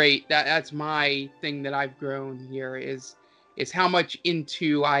just great. That's my thing that I've grown here is how much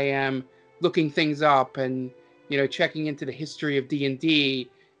into I am looking things up and, checking into the history of D&D,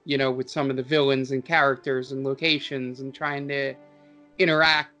 with some of the villains and characters and locations, and trying to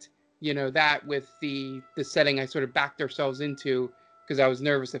interact, that with the setting I sort of backed ourselves into, because I was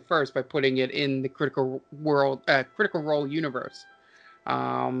nervous at first by putting it in the Critical Role universe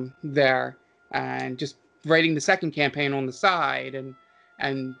there, and just writing the second campaign on the side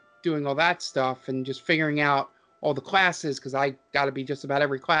and doing all that stuff and just figuring out all the classes, because I got to be just about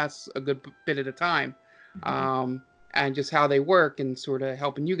every class a good bit at a time, and just how they work and sort of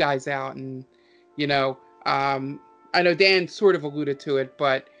helping you guys out. And I know Dan sort of alluded to it,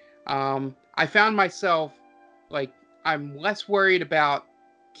 but I found myself like I'm less worried about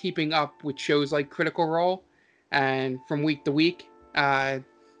keeping up with shows like Critical Role and from week to week,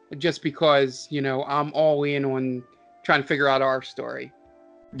 just because I'm all in on trying to figure out our story.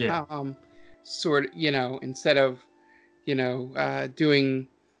 Yeah. Sort of, instead of doing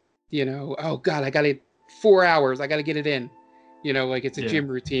oh god, I got it 4 hours, I got to get it in, like it's a gym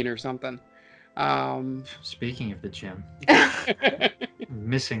routine or something. Speaking of the gym,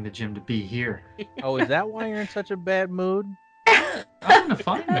 missing the gym to be here. Oh, is that why you're in such a bad mood? I'm in a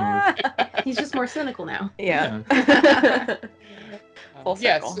fine mood. He's just more cynical now. Yeah. Full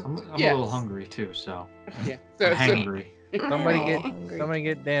Yes. circle. I'm a little hungry too, so Yeah. I'm hangry. Somebody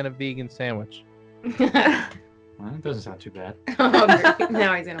get Dan a vegan sandwich. Well, that doesn't sound too bad.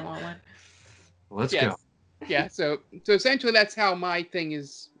 Now he's gonna want one. Let's Yes. go. Yeah, so essentially that's how my thing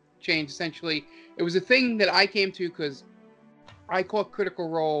is changed. Essentially, it was a thing that I came to because I caught Critical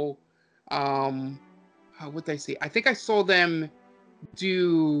Role. What did I see? I think I saw them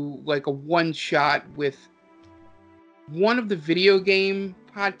do like a one shot with one of the video game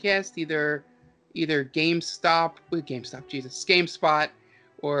podcasts, either GameSpot,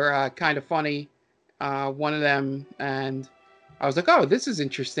 or Kind of Funny, one of them, and I was like, oh, this is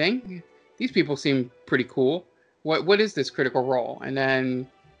interesting. These people seem pretty cool. What is this Critical Role? And then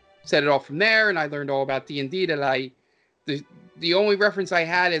set it off from there, and I learned all about D&D. The only reference I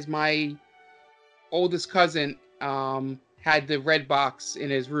had is my oldest cousin had the red box in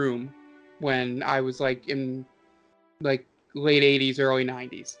his room when I was like in like late 80s, early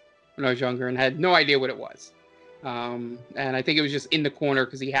 90s when I was younger, and had no idea what it was. And I think it was just in the corner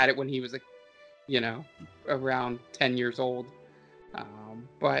because he had it when he was, like, around 10 years old.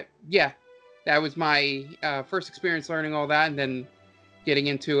 But yeah, that was my first experience learning all that, and then getting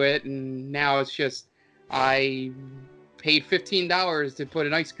into it. And now it's just, I paid $15 to put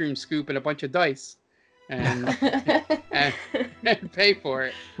an ice cream scoop and a bunch of dice and pay for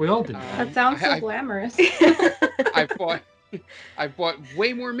it. We all do. That sounds so glamorous. I bought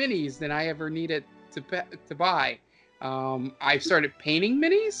way more minis than I ever needed to buy. I started painting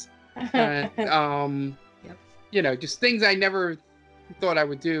minis. Just things I never thought I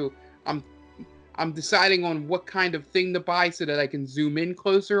would do. I'm deciding on what kind of thing to buy so that I can zoom in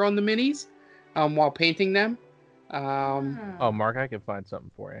closer on the minis while painting them. Oh, Mark, I can find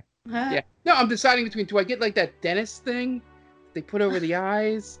something for you. Yeah. No, I'm deciding between, do I get like that dentist thing they put over the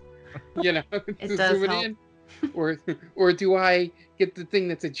eyes, to zoom it in, or do I get the thing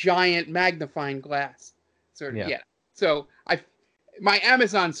that's a giant magnifying glass? So my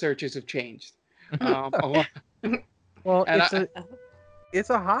Amazon searches have changed. A lot. Well, it's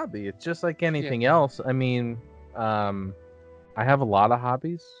a hobby. It's just like anything else. I mean, I have a lot of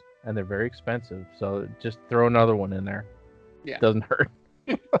hobbies, and they're very expensive. So just throw another one in there. Yeah, doesn't hurt.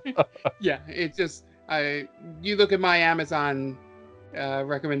 Yeah, it's just you look at my Amazon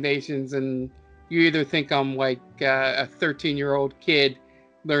recommendations, and you either think I'm like a 13-year-old kid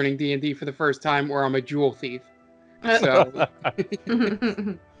learning D&D for the first time, or I'm a jewel thief. So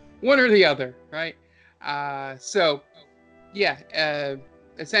one or the other, right?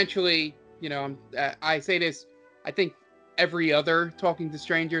 Essentially, I say this, I think every other Talking to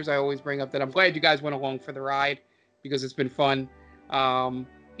Strangers, I always bring up that I'm glad you guys went along for the ride, because it's been fun.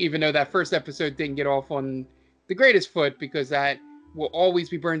 Even though that first episode didn't get off on the greatest foot, because that will always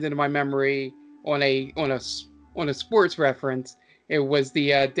be burned into my memory on a sports reference. It was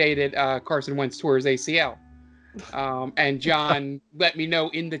the day that Carson Wentz tore his ACL. And John let me know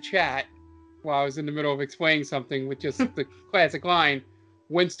in the chat while I was in the middle of explaining something with just the classic line,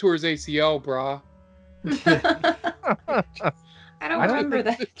 "Wentz tore his ACL, brah." I don't remember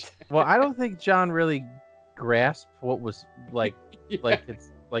that. Well, I don't think John really grasped what was like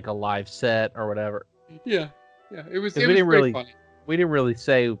it's like a live set or whatever. Yeah. It was we didn't really funny. We didn't really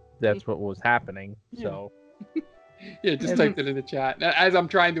say that's what was happening. So just typed it in the chat as I'm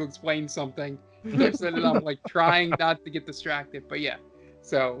trying to explain something. I'm like trying not to get distracted, but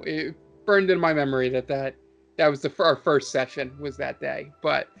so it burned in my memory that was our first session was that day.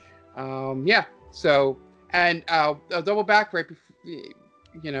 But so, and I'll double back right before,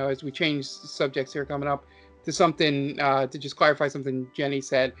 as we change subjects here coming up to something to just clarify something Jenny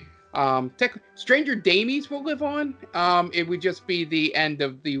said. Stranger Damies will live on. It would just be the end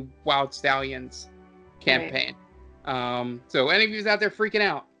of the Wild Stallions campaign. Right. So any of you out there freaking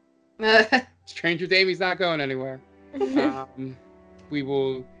out, Stranger Damies not going anywhere. We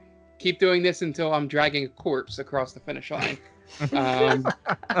will keep doing this until I'm dragging a corpse across the finish line.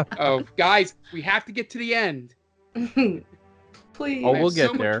 Guys, we have to get to the end. Please. Oh, we'll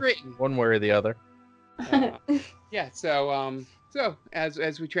get there one way or the other. So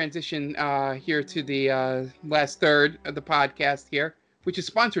as we transition here to the last third of the podcast here, which is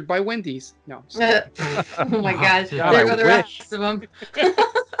sponsored by Wendy's. No. Oh my gosh. There go the rest of them.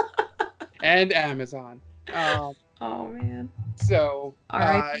 And Amazon. Oh man. So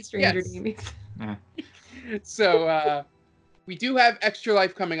R.I.P. Stranger Damies. So we do have Extra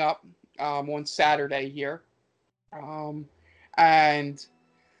Life coming up on Saturday here. And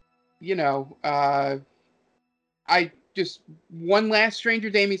I just one last Stranger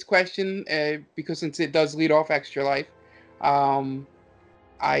Damies question, because since it does lead off Extra Life,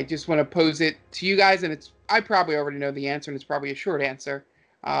 I just want to pose it to you guys, and I probably already know the answer, and it's probably a short answer.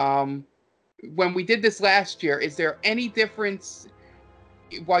 When we did this last year, is there any difference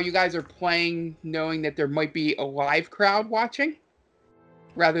while you guys are playing, knowing that there might be a live crowd watching,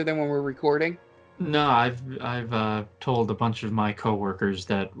 rather than when we're recording? No, I've told a bunch of my coworkers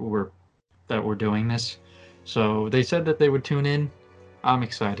that we're doing this, so they said that they would tune in. I'm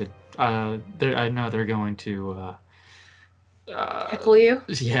excited. I know they're going to heckle you.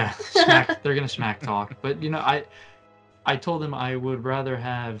 Yeah, they're gonna smack talk. But I told them I would rather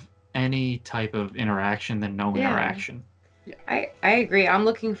have any type of interaction than no interaction. Yeah. I agree. I'm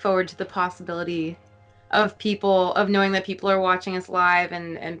looking forward to the possibility of knowing that people are watching us live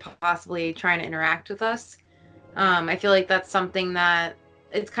and possibly trying to interact with us. I feel like that's something that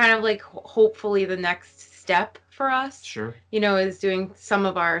it's kind of like hopefully the next step for us. Sure. Is doing some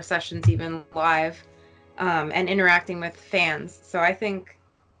of our sessions even live, and interacting with fans. So I think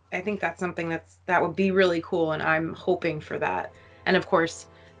that's something that would be really cool, and I'm hoping for that. And of course,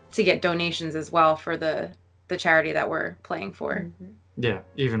 to get donations as well for the charity that we're playing for. Mm-hmm. Yeah,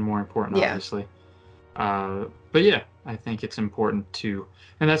 even more important, Yeah. obviously. But yeah, I think it's important to,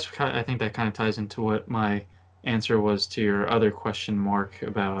 and I think that kind of ties into what my answer was to your other question, Mark,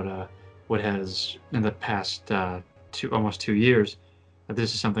 about what has in the past almost 2 years.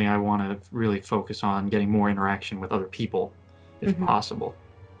 This is something I want to really focus on, getting more interaction with other people, if Mhm. possible.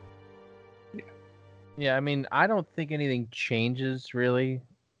 Yeah, I mean, I don't think anything changes really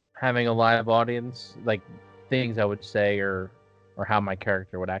having a live audience, like things I would say or how my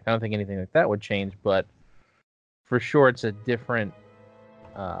character would act. I don't think anything like that would change, but for sure it's a different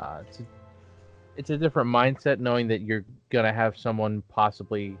it's a different mindset knowing that you're going to have someone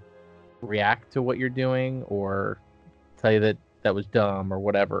possibly react to what you're doing or tell you that that was dumb or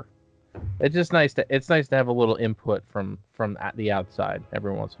whatever. It's just nice to have a little input from the outside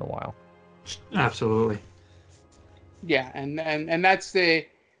every once in a while. Absolutely. Yeah, and that's the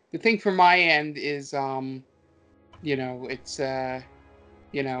thing from my end is it's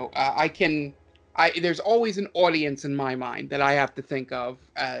there's always an audience in my mind that I have to think of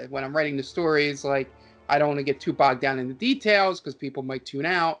when I'm writing the stories. Like, I don't want to get too bogged down in the details because people might tune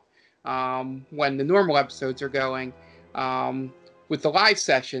out when the normal episodes are going. With the live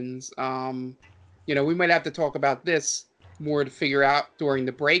sessions, we might have to talk about this more to figure out during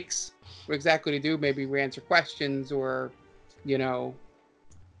the breaks what exactly to do. Maybe we answer questions or, whatever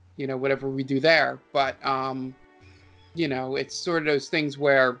we do there. But it's sort of those things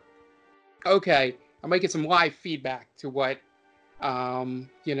where, okay, I might get some live feedback to what, I'm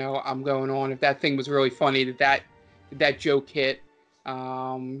going on. If that thing was really funny, did that joke hit?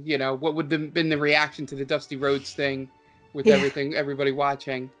 What would have been the reaction to the Dusty Rhodes thing with everybody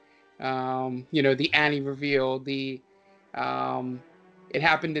watching? The Annie reveal, it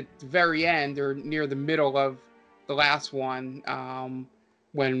happened at the very end or near the middle of the last one,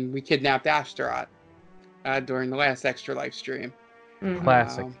 when we kidnapped Astaroth during the last Extra Life stream. Mhm.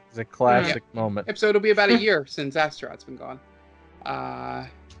 Classic. It's a classic moment. Yep, so it'll be about a year since Astaroth's been gone.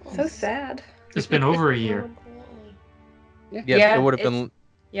 So sad. It's been over a year. Yeah, it would have been.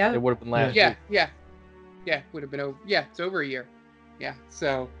 Yeah. It would have been last Yeah, week. yeah, would have been over. Yeah, it's over a year. Yeah,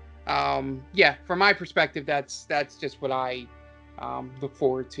 so from my perspective, that's just what I look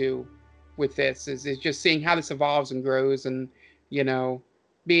forward to with this is just seeing how this evolves and grows, and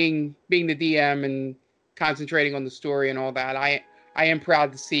being the DM and concentrating on the story and all that. I am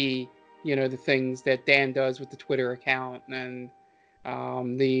proud to see the things that Dan does with the Twitter account and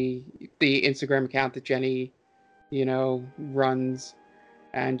the Instagram account that Jenny runs,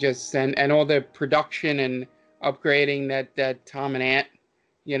 and just and all the production and upgrading that Tom and Ant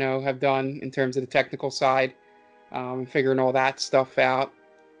have done in terms of the technical side, figuring all that stuff out,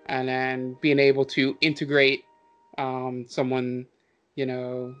 and then being able to integrate someone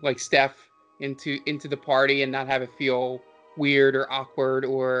like Steph into the party and not have it feel weird or awkward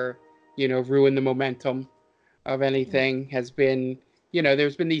or ruin the momentum of anything has been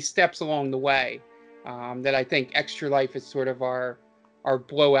there's been these steps along the way that I think Extra Life is sort of our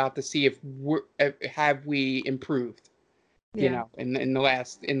blowout to see if have we improved in the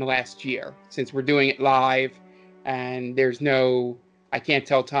last year, since we're doing it live and there's no, I can't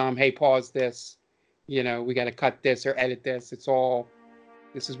tell Tom, hey, pause this, we got to cut this or edit this. It's all,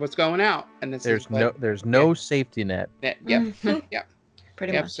 this is what's going out, and There's no safety net. Yep. Yep.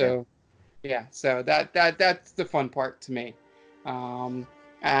 Pretty Yep. much. So so that's the fun part to me.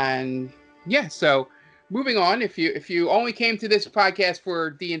 And yeah, so moving on, if you only came to this podcast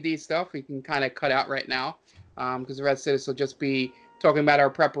for D&D stuff, we can kind of cut out right now, because the rest of this will just be talking about our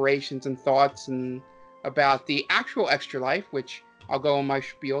preparations and thoughts and about the actual Extra Life, which I'll go on my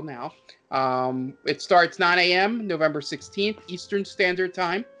spiel now. It starts 9 a.m. November 16th Eastern Standard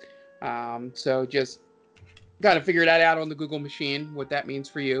Time. So just got to figure that out on the Google machine, what that means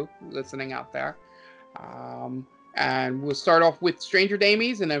for you listening out there. And we'll start off with Stranger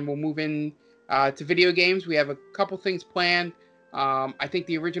Damies, and then we'll move in to video games. We have a couple things planned. I think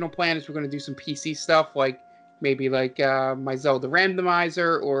the original plan is we're going to do some PC stuff, like maybe like my Zelda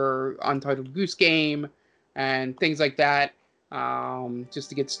Randomizer or Untitled Goose Game and things like that, just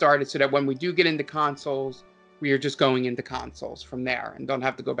to get started, so that when we do get into consoles, we are just going into consoles from there and don't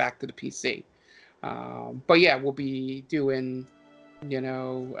have to go back to the PC. But yeah, we'll be doing,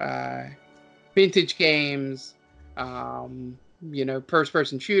 vintage games,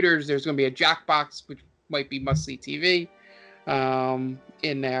 first-person shooters. There's going to be a Jackbox, which might be must-see TV,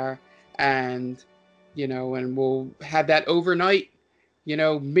 in there. And and we'll have that overnight,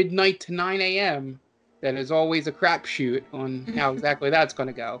 midnight to 9 a.m. That is always a crapshoot on how exactly that's going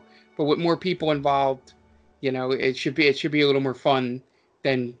to go. But with more people involved, it should be a little more fun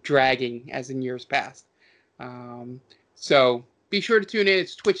than dragging as in years past. So be sure to tune in.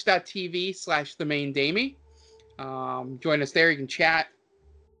 It's twitch.tv/themaindamie. Join us there. You can chat.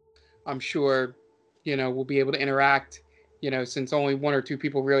 I'm sure, we'll be able to interact, since only one or two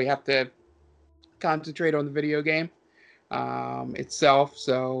people really have to concentrate on the video game itself.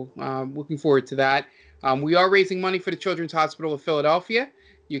 So looking forward to that. We are raising money for the Children's Hospital of Philadelphia.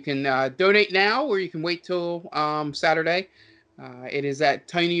 You can donate now, or you can wait till Saturday. It is at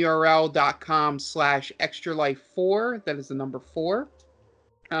tinyurl.com/extralife4. That is the number 4.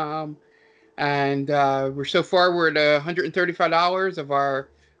 And we're at $135 of our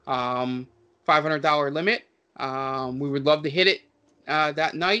 $500 limit. We would love to hit it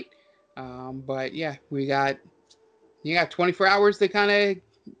that night. But yeah, you got 24 hours to kind of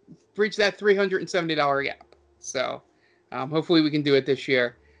breach that $370 gap. So hopefully we can do it this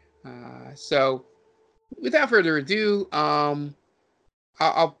year. So without further ado, I'll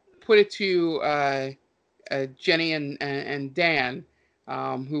put it to Jenny and Dan,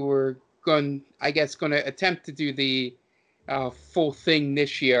 who were going to attempt to do the full thing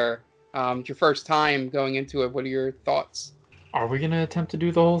this year. It's your first time going into it. What are your thoughts? Are we going to attempt to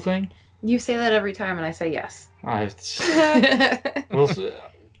do the whole thing? You say that every time, and I say yes.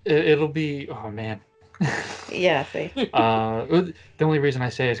 It'll be. Oh man. Yeah. See. The only reason I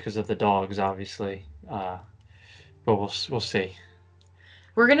say is because of the dogs, obviously. But we'll see.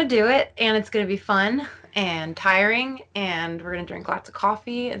 We're gonna do it, and it's gonna be fun and tiring, and we're gonna drink lots of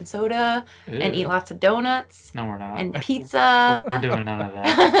coffee and soda and eat lots of donuts. No, we're not. And pizza. We're doing none of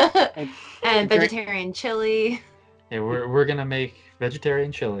that. And vegetarian chili. Yeah, we're gonna make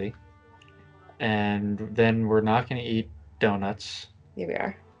vegetarian chili, and then we're not gonna eat donuts. Here we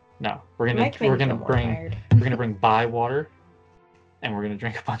are. No, we're gonna bring Bai water, and we're gonna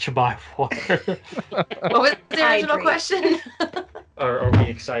drink a bunch of Bai water. What was the original question? Are we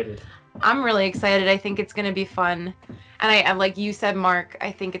excited? I'm really excited. I think it's gonna be fun, and I like you said, Mark.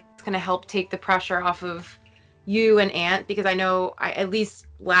 I think it's gonna help take the pressure off of you and Ant, because I know at least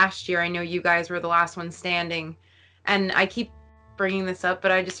last year I know you guys were the last one standing, and I keep bringing this up,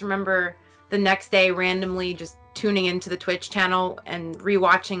 but I just remember the next day randomly just tuning into the Twitch channel and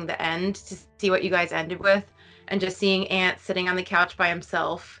rewatching the end to see what you guys ended with, and just seeing Ant sitting on the couch by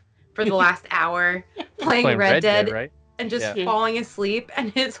himself for the last hour playing Red Dead, right? And just falling asleep,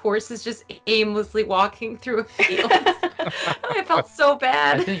 and his horse is just aimlessly walking through a field. I felt so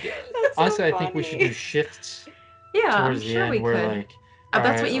bad. I think honestly, I think we should do shifts. Yeah, I'm towards the sure end we where could. like.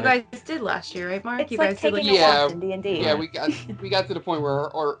 That's what you guys did last year, right, Mark? It's you like guys did taking a walk in D&D. Yeah, we got to the point where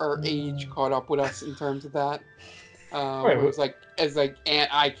our age caught up with us in terms of that. It was like,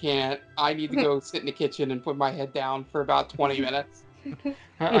 Aunt, I need to go sit in the kitchen and put my head down for about 20 minutes.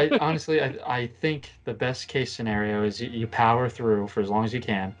 I honestly, I think the best case scenario is you power through for as long as you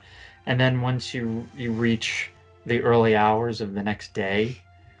can, and then once you reach the early hours of the next day,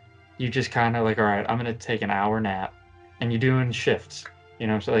 you just kind of like, all right, I'm gonna take an hour nap, and you're doing shifts,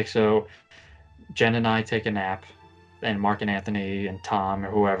 so Jen and I take a nap, and Mark and Anthony and Tom or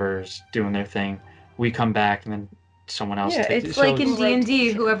whoever's doing their thing, we come back, and then someone else takes it's like in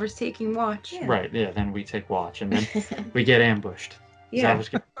D&D, whoever's taking watch. Right, then we take watch, and then we get ambushed. Yeah.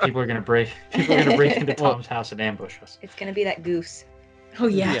 People are gonna break into Tom's house and ambush us. It's gonna be that goose. Oh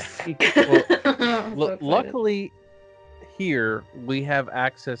yes. Yeah. Well, luckily, here we have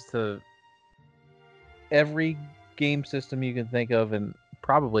access to every game system you can think of, and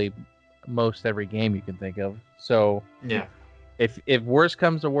probably most every game you can think of. So yeah, if worse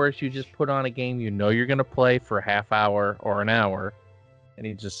comes to worse, you just put on a game you're gonna play for a half hour or an hour, and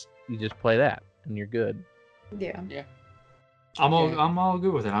you just play that, and you're good. Yeah. I'm all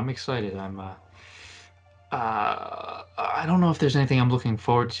good with it. I'm excited. I don't know if there's anything I'm looking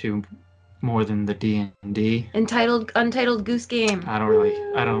forward to more than the D&D. Untitled Goose Game. I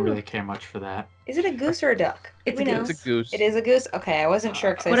don't really care much for that. Is it a goose or a duck? It's a goose. It's a goose. It is a goose? Okay, I wasn't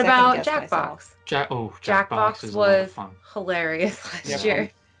sure. What about Jackbox? Jackbox was a lot of fun. hilarious last year.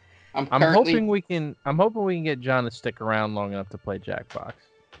 I'm hoping we can get John to stick around long enough to play Jackbox.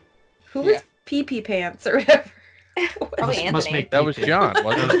 Who was PP Pants or whatever? Probably Anthony. That was John.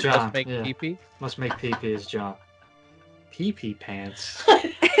 Wasn't That was it? John, Must make yeah. PP. Must make PP as John. PP pants.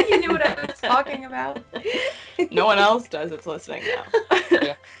 You knew what I was talking about. No one else does that's listening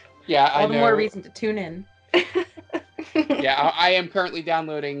now. Yeah, All I the know. more reason to tune in. Yeah, I am currently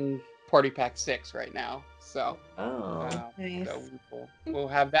downloading Party Pack 6 right now. So, Oh, nice. so we'll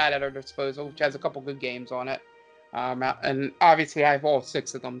have that at our disposal, which has a couple good games on it. And obviously, I have all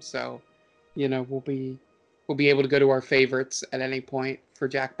 6 of them, so we'll be able to go to our favorites at any point for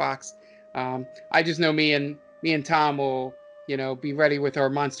Jackbox. I just know me and Tom will be ready with our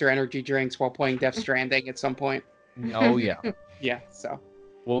Monster Energy drinks while playing Death Stranding at some point. Oh yeah. Yeah, so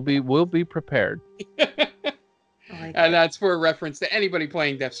We'll be prepared. And that's for a reference to anybody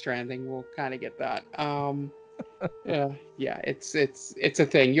playing Death Stranding. We'll kind of get that. Yeah, it's a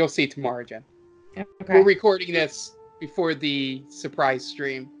thing. You'll see tomorrow, Jen. Okay. We're recording this before the surprise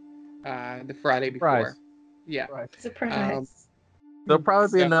stream, the Friday before. Yeah. Surprise. There'll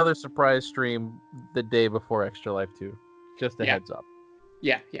probably be So- another surprise stream the day before Extra Life 2. Just a Yeah. heads up.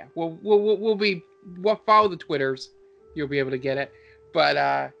 Yeah. We'll follow the Twitters. You'll be able to get it.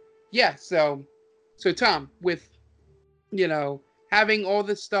 But yeah. So Tom, with having all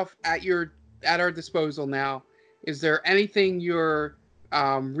this stuff at our disposal now, is there anything you're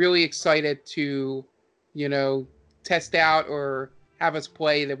really excited to test out or have us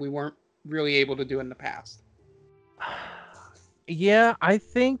play that we weren't really able to do in the past? Yeah, I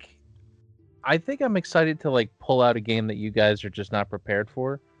think I'm excited to like pull out a game that you guys are just not prepared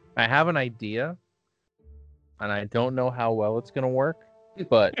for. I have an idea, and I don't know how well it's gonna work,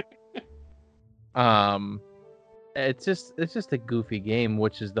 but it's just a goofy game,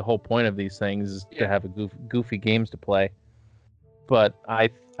 which is the whole point of these things, is to have a goofy games to play. But I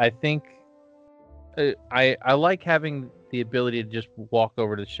think I like having the ability to just walk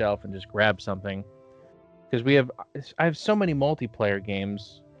over to the shelf and just grab something, because I have so many multiplayer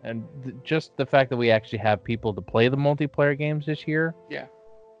games, and just the fact that we actually have people to play the multiplayer games this year,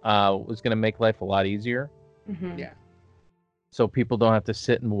 was going to make life a lot easier. Mm-hmm. Yeah. So people don't have to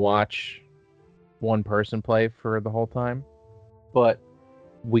sit and watch one person play for the whole time. But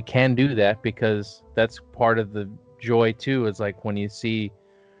we can do that, because that's part of the joy too, is like when you see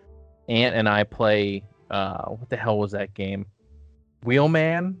Ant and I play, what the hell was that game?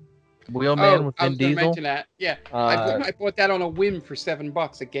 Wheelman with I Vin was going to Diesel. mention that. Yeah, I bought that on a whim for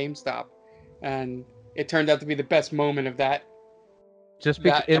 $7 at GameStop, and it turned out to be the best moment of that. Just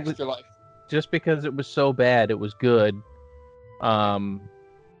because that Extra Life. Just because it was so bad, it was good.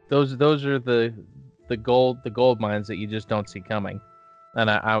 Those are the gold mines that you just don't see coming, and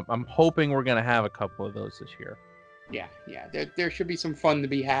I'm hoping we're gonna have a couple of those this year. Yeah. There should be some fun to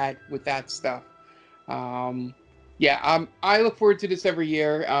be had with that stuff. I look forward to this every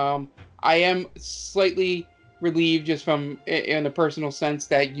year. I am slightly relieved, just in a personal sense,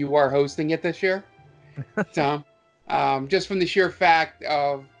 that you are hosting it this year, Tom. Just from the sheer fact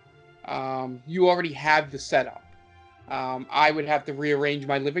of you already have the setup. I would have to rearrange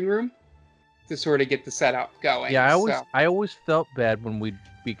my living room to sort of get the setup going. Yeah, I always felt bad when we'd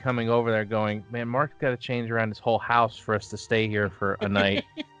be coming over there going, man, Mark's got to change around his whole house for us to stay here for a night.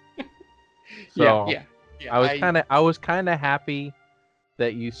 So yeah. I was kind of happy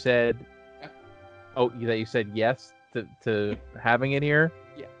that you said, yes to having it here.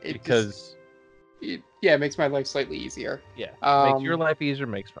 Yeah, it makes my life slightly easier. Yeah, makes your life easier,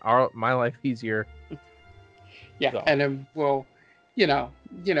 makes my life easier. Yeah, so. And then we'll,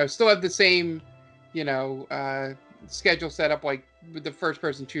 still have the same, schedule set up, like with the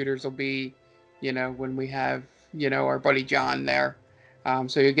first-person shooters will be, when we have, our buddy John there.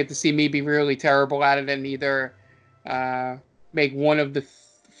 So you'll get to see me be really terrible at it and either make one of the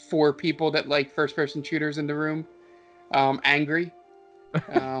 4 people that like first-person shooters in the room angry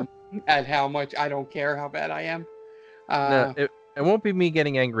at how much I don't care how bad I am. No, it won't be me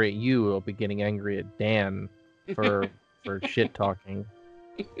getting angry at you. It'll be getting angry at Dan for shit talking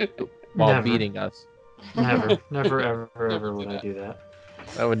while beating us. Never, ever would I do that.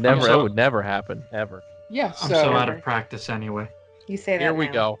 That would never happen, ever. Yeah, I'm so out of practice anyway. You say that. Here we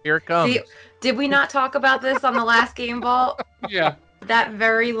go. Here it comes. Did we not talk about this on the last Game Vault? Yeah. That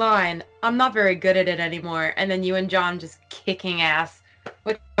very line. I'm not very good at it anymore. And then you and John just kicking ass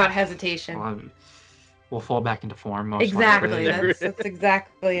without hesitation. Well, we'll fall back into form. Most exactly. likely. That's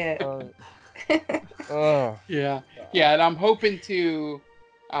exactly it. Yeah, and I'm hoping to.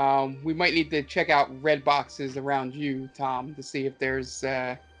 We might need to check out red boxes around you, Tom, to see if there's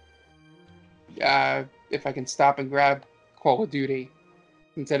if I can stop and grab Call of Duty,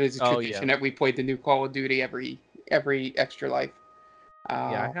 since that is a tradition that we played the new Call of Duty every Extra Life.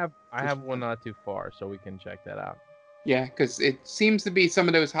 I have one not too far, so we can check that out. Yeah, because it seems to be some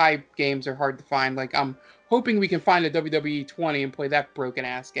of those high games are hard to find. Like, I'm hoping we can find a WWE 20 and play that broken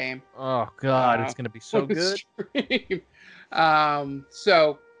ass game. Oh God, it's gonna be so good.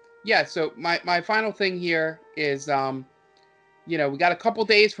 So my final thing here is, we got a couple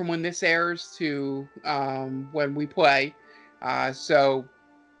days from when this airs to when we play. So,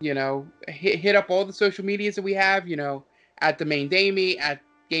 hit up all the social medias that we have, at the main Damie, at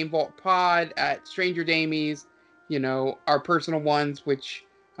Game Vault Pod, at Stranger Damies, our personal ones, which,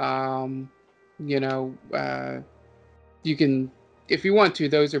 you can, if you want to,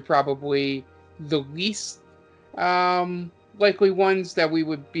 those are probably the least likely ones that we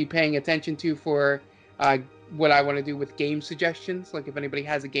would be paying attention to for what I want to do with game suggestions. Like if anybody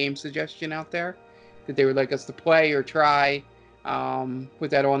has a game suggestion out there that they would like us to play or try, put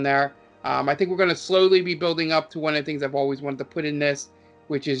that on there. I think we're going to slowly be building up to one of the things I've always wanted to put in this,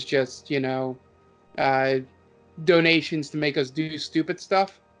 which is just, donations to make us do stupid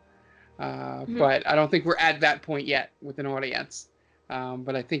stuff. But I don't think we're at that point yet with an audience.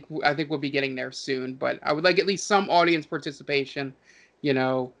 But I think we'll be getting there soon. But I would like at least some audience participation,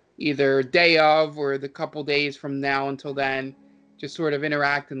 either day of or the couple days from now until then. Just sort of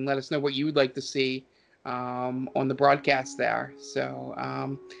interact and let us know what you would like to see on the broadcast there.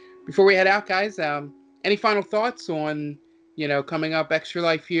 So before we head out, guys, any final thoughts on, coming up Extra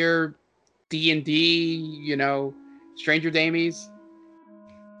Life here, D&D, Stranger Damies?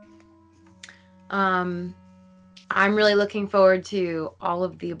 I'm really looking forward to all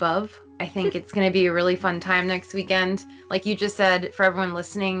of the above. I think it's going to be a really fun time next weekend. Like you just said, for everyone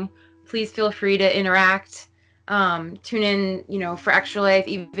listening, please feel free to interact. Tune in, for Extra Life,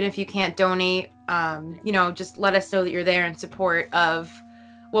 even if you can't donate. Just let us know that you're there in support of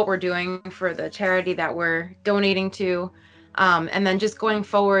what we're doing for the charity that we're donating to. And then just going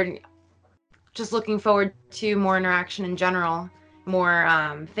forward, just looking forward to more interaction in general, more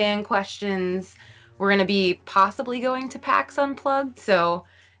fan questions. We're going to be possibly going to PAX Unplugged, so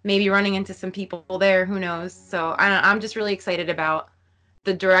maybe running into some people there, who knows. So I'm just really excited about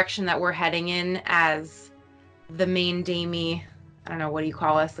the direction that we're heading in as the main Damie, I don't know, what do you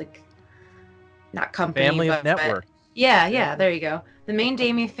call us? Like, not company, Family but of networks. Yeah, there you go. The main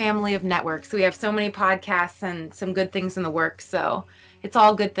Damie family of networks. So we have so many podcasts and some good things in the works, so it's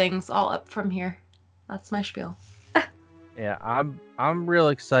all good things, all up from here. That's my spiel. Yeah, I'm real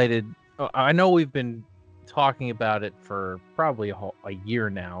excited. I know we've been talking about it for probably a year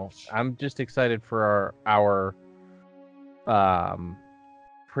now. I'm just excited for our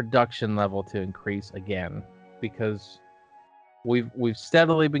production level to increase again, because we've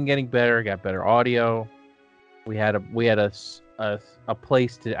steadily been getting better, got better audio. We had a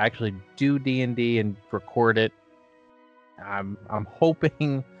place to actually do D&D and record it. I'm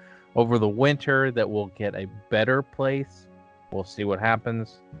hoping over the winter that we'll get a better place. We'll see what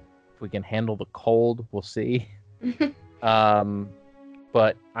happens. If we can handle the cold, we'll see.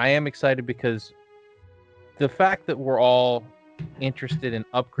 But I am excited because the fact that we're all interested in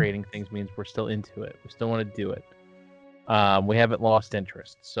upgrading things means we're still into it. We still want to do it. We haven't lost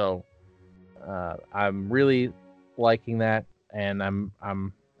interest. So I'm really liking that, and I'm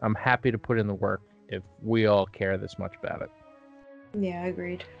happy to put in the work if we all care this much about it. Yeah,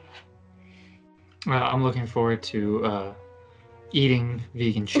 agreed. I'm looking forward to eating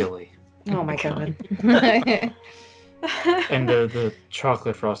vegan chili. Oh my god. And the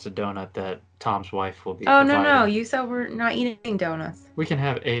chocolate frosted donut that Tom's wife will be Oh, providing. no, you said we're not eating donuts. We can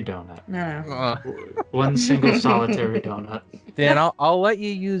have a donut. No. One single solitary donut. Dan, I'll let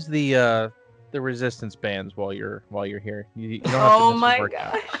you use the resistance bands while you're here. You don't have to Oh miss my the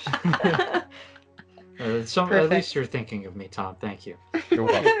workout. gosh. At least you're thinking of me, Tom. Thank you. You're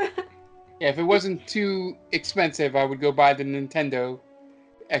welcome. Yeah, if it wasn't too expensive, I would go buy the Nintendo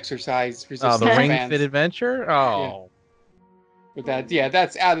exercise resistance The Ring bands. Fit Adventure? Oh. But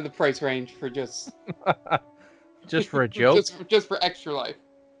that's out of the price range for just Just for a joke? just for Extra Life.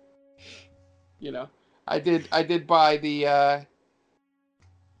 I did buy the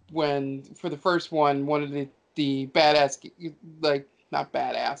when for the first one of the badass, like, not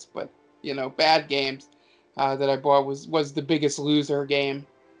badass, but bad games that I bought was The Biggest Loser game,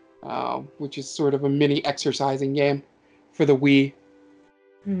 which is sort of a mini exercising game for the Wii.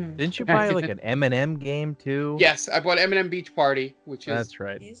 Didn't you buy like an M&M game too? Yes, I bought M&M Beach Party, which is That's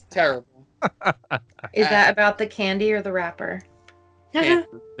right. terrible. Is that about the candy or the wrapper? Candy.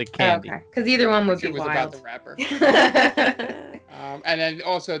 The candy. Okay, because either one would It be was about the wild. wrapper. And then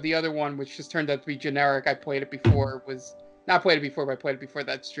also the other one, which just turned out to be generic, I played it before, but I played it before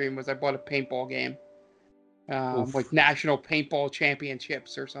that stream, was I bought a paintball game. Like National Paintball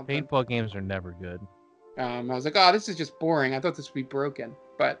Championships or something. Paintball games are never good. I was like, oh, this is just boring. I thought this would be broken.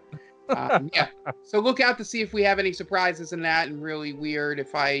 But, yeah. So look out to see if we have any surprises in that, and really weird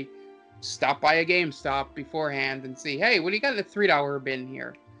if I stop by a GameStop beforehand and see, hey, what do you got in the $3 bin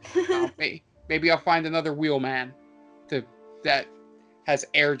here? Maybe I'll find another Wheelman to that has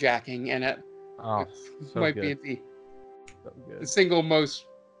airjacking in it. Oh, so Might good. be So the good. single most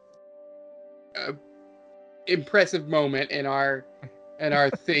impressive moment in our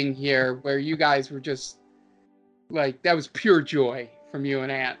thing here, where you guys were just like, that was pure joy from you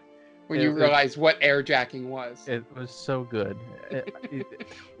and Ant when you realized what airjacking was. It was so good.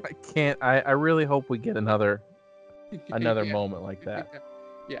 I can't. I really hope we get another Yeah. moment like that.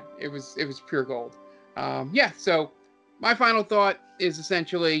 Yeah, it was pure gold. So my final thought is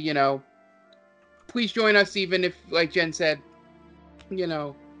essentially, please join us, even if, like Jen said,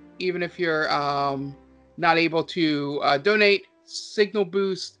 even if you're not able to donate, signal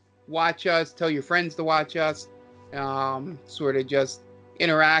boost, watch us, tell your friends to watch us, sort of just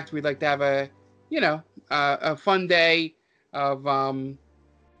interact. We'd like to have a fun day of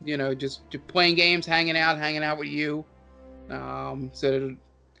just playing games, hanging out with you, so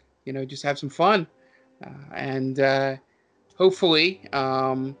just have some fun, and hopefully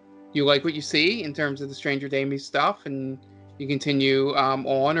you like what you see in terms of the Stranger Damies stuff, and you continue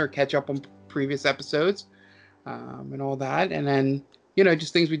on or catch up on previous episodes, and all that, and then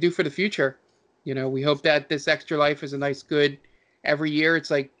just things we do for the future. We hope that this Extra Life is a nice, good. Every year,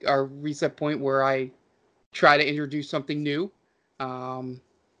 it's like our reset point where I try to introduce something new. I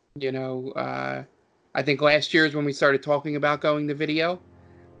think last year is when we started talking about going to video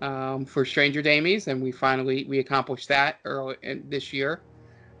for Stranger Damies, and we accomplished that early this year.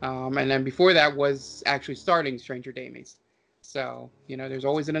 And then before that was actually starting Stranger Damies. So there's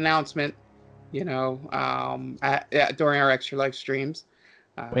always an announcement, during our Extra Life streams.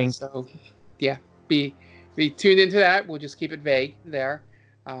 Wink. So yeah, be tuned into that. We'll just keep it vague there.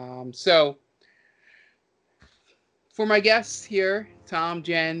 So for my guests here, Tom,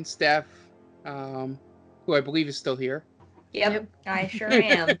 Jen, Steph, who I believe is still here. Yep. I sure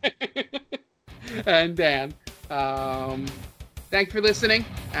am. And Dan. Thank you for listening.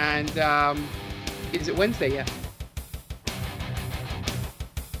 And is it Wednesday yet?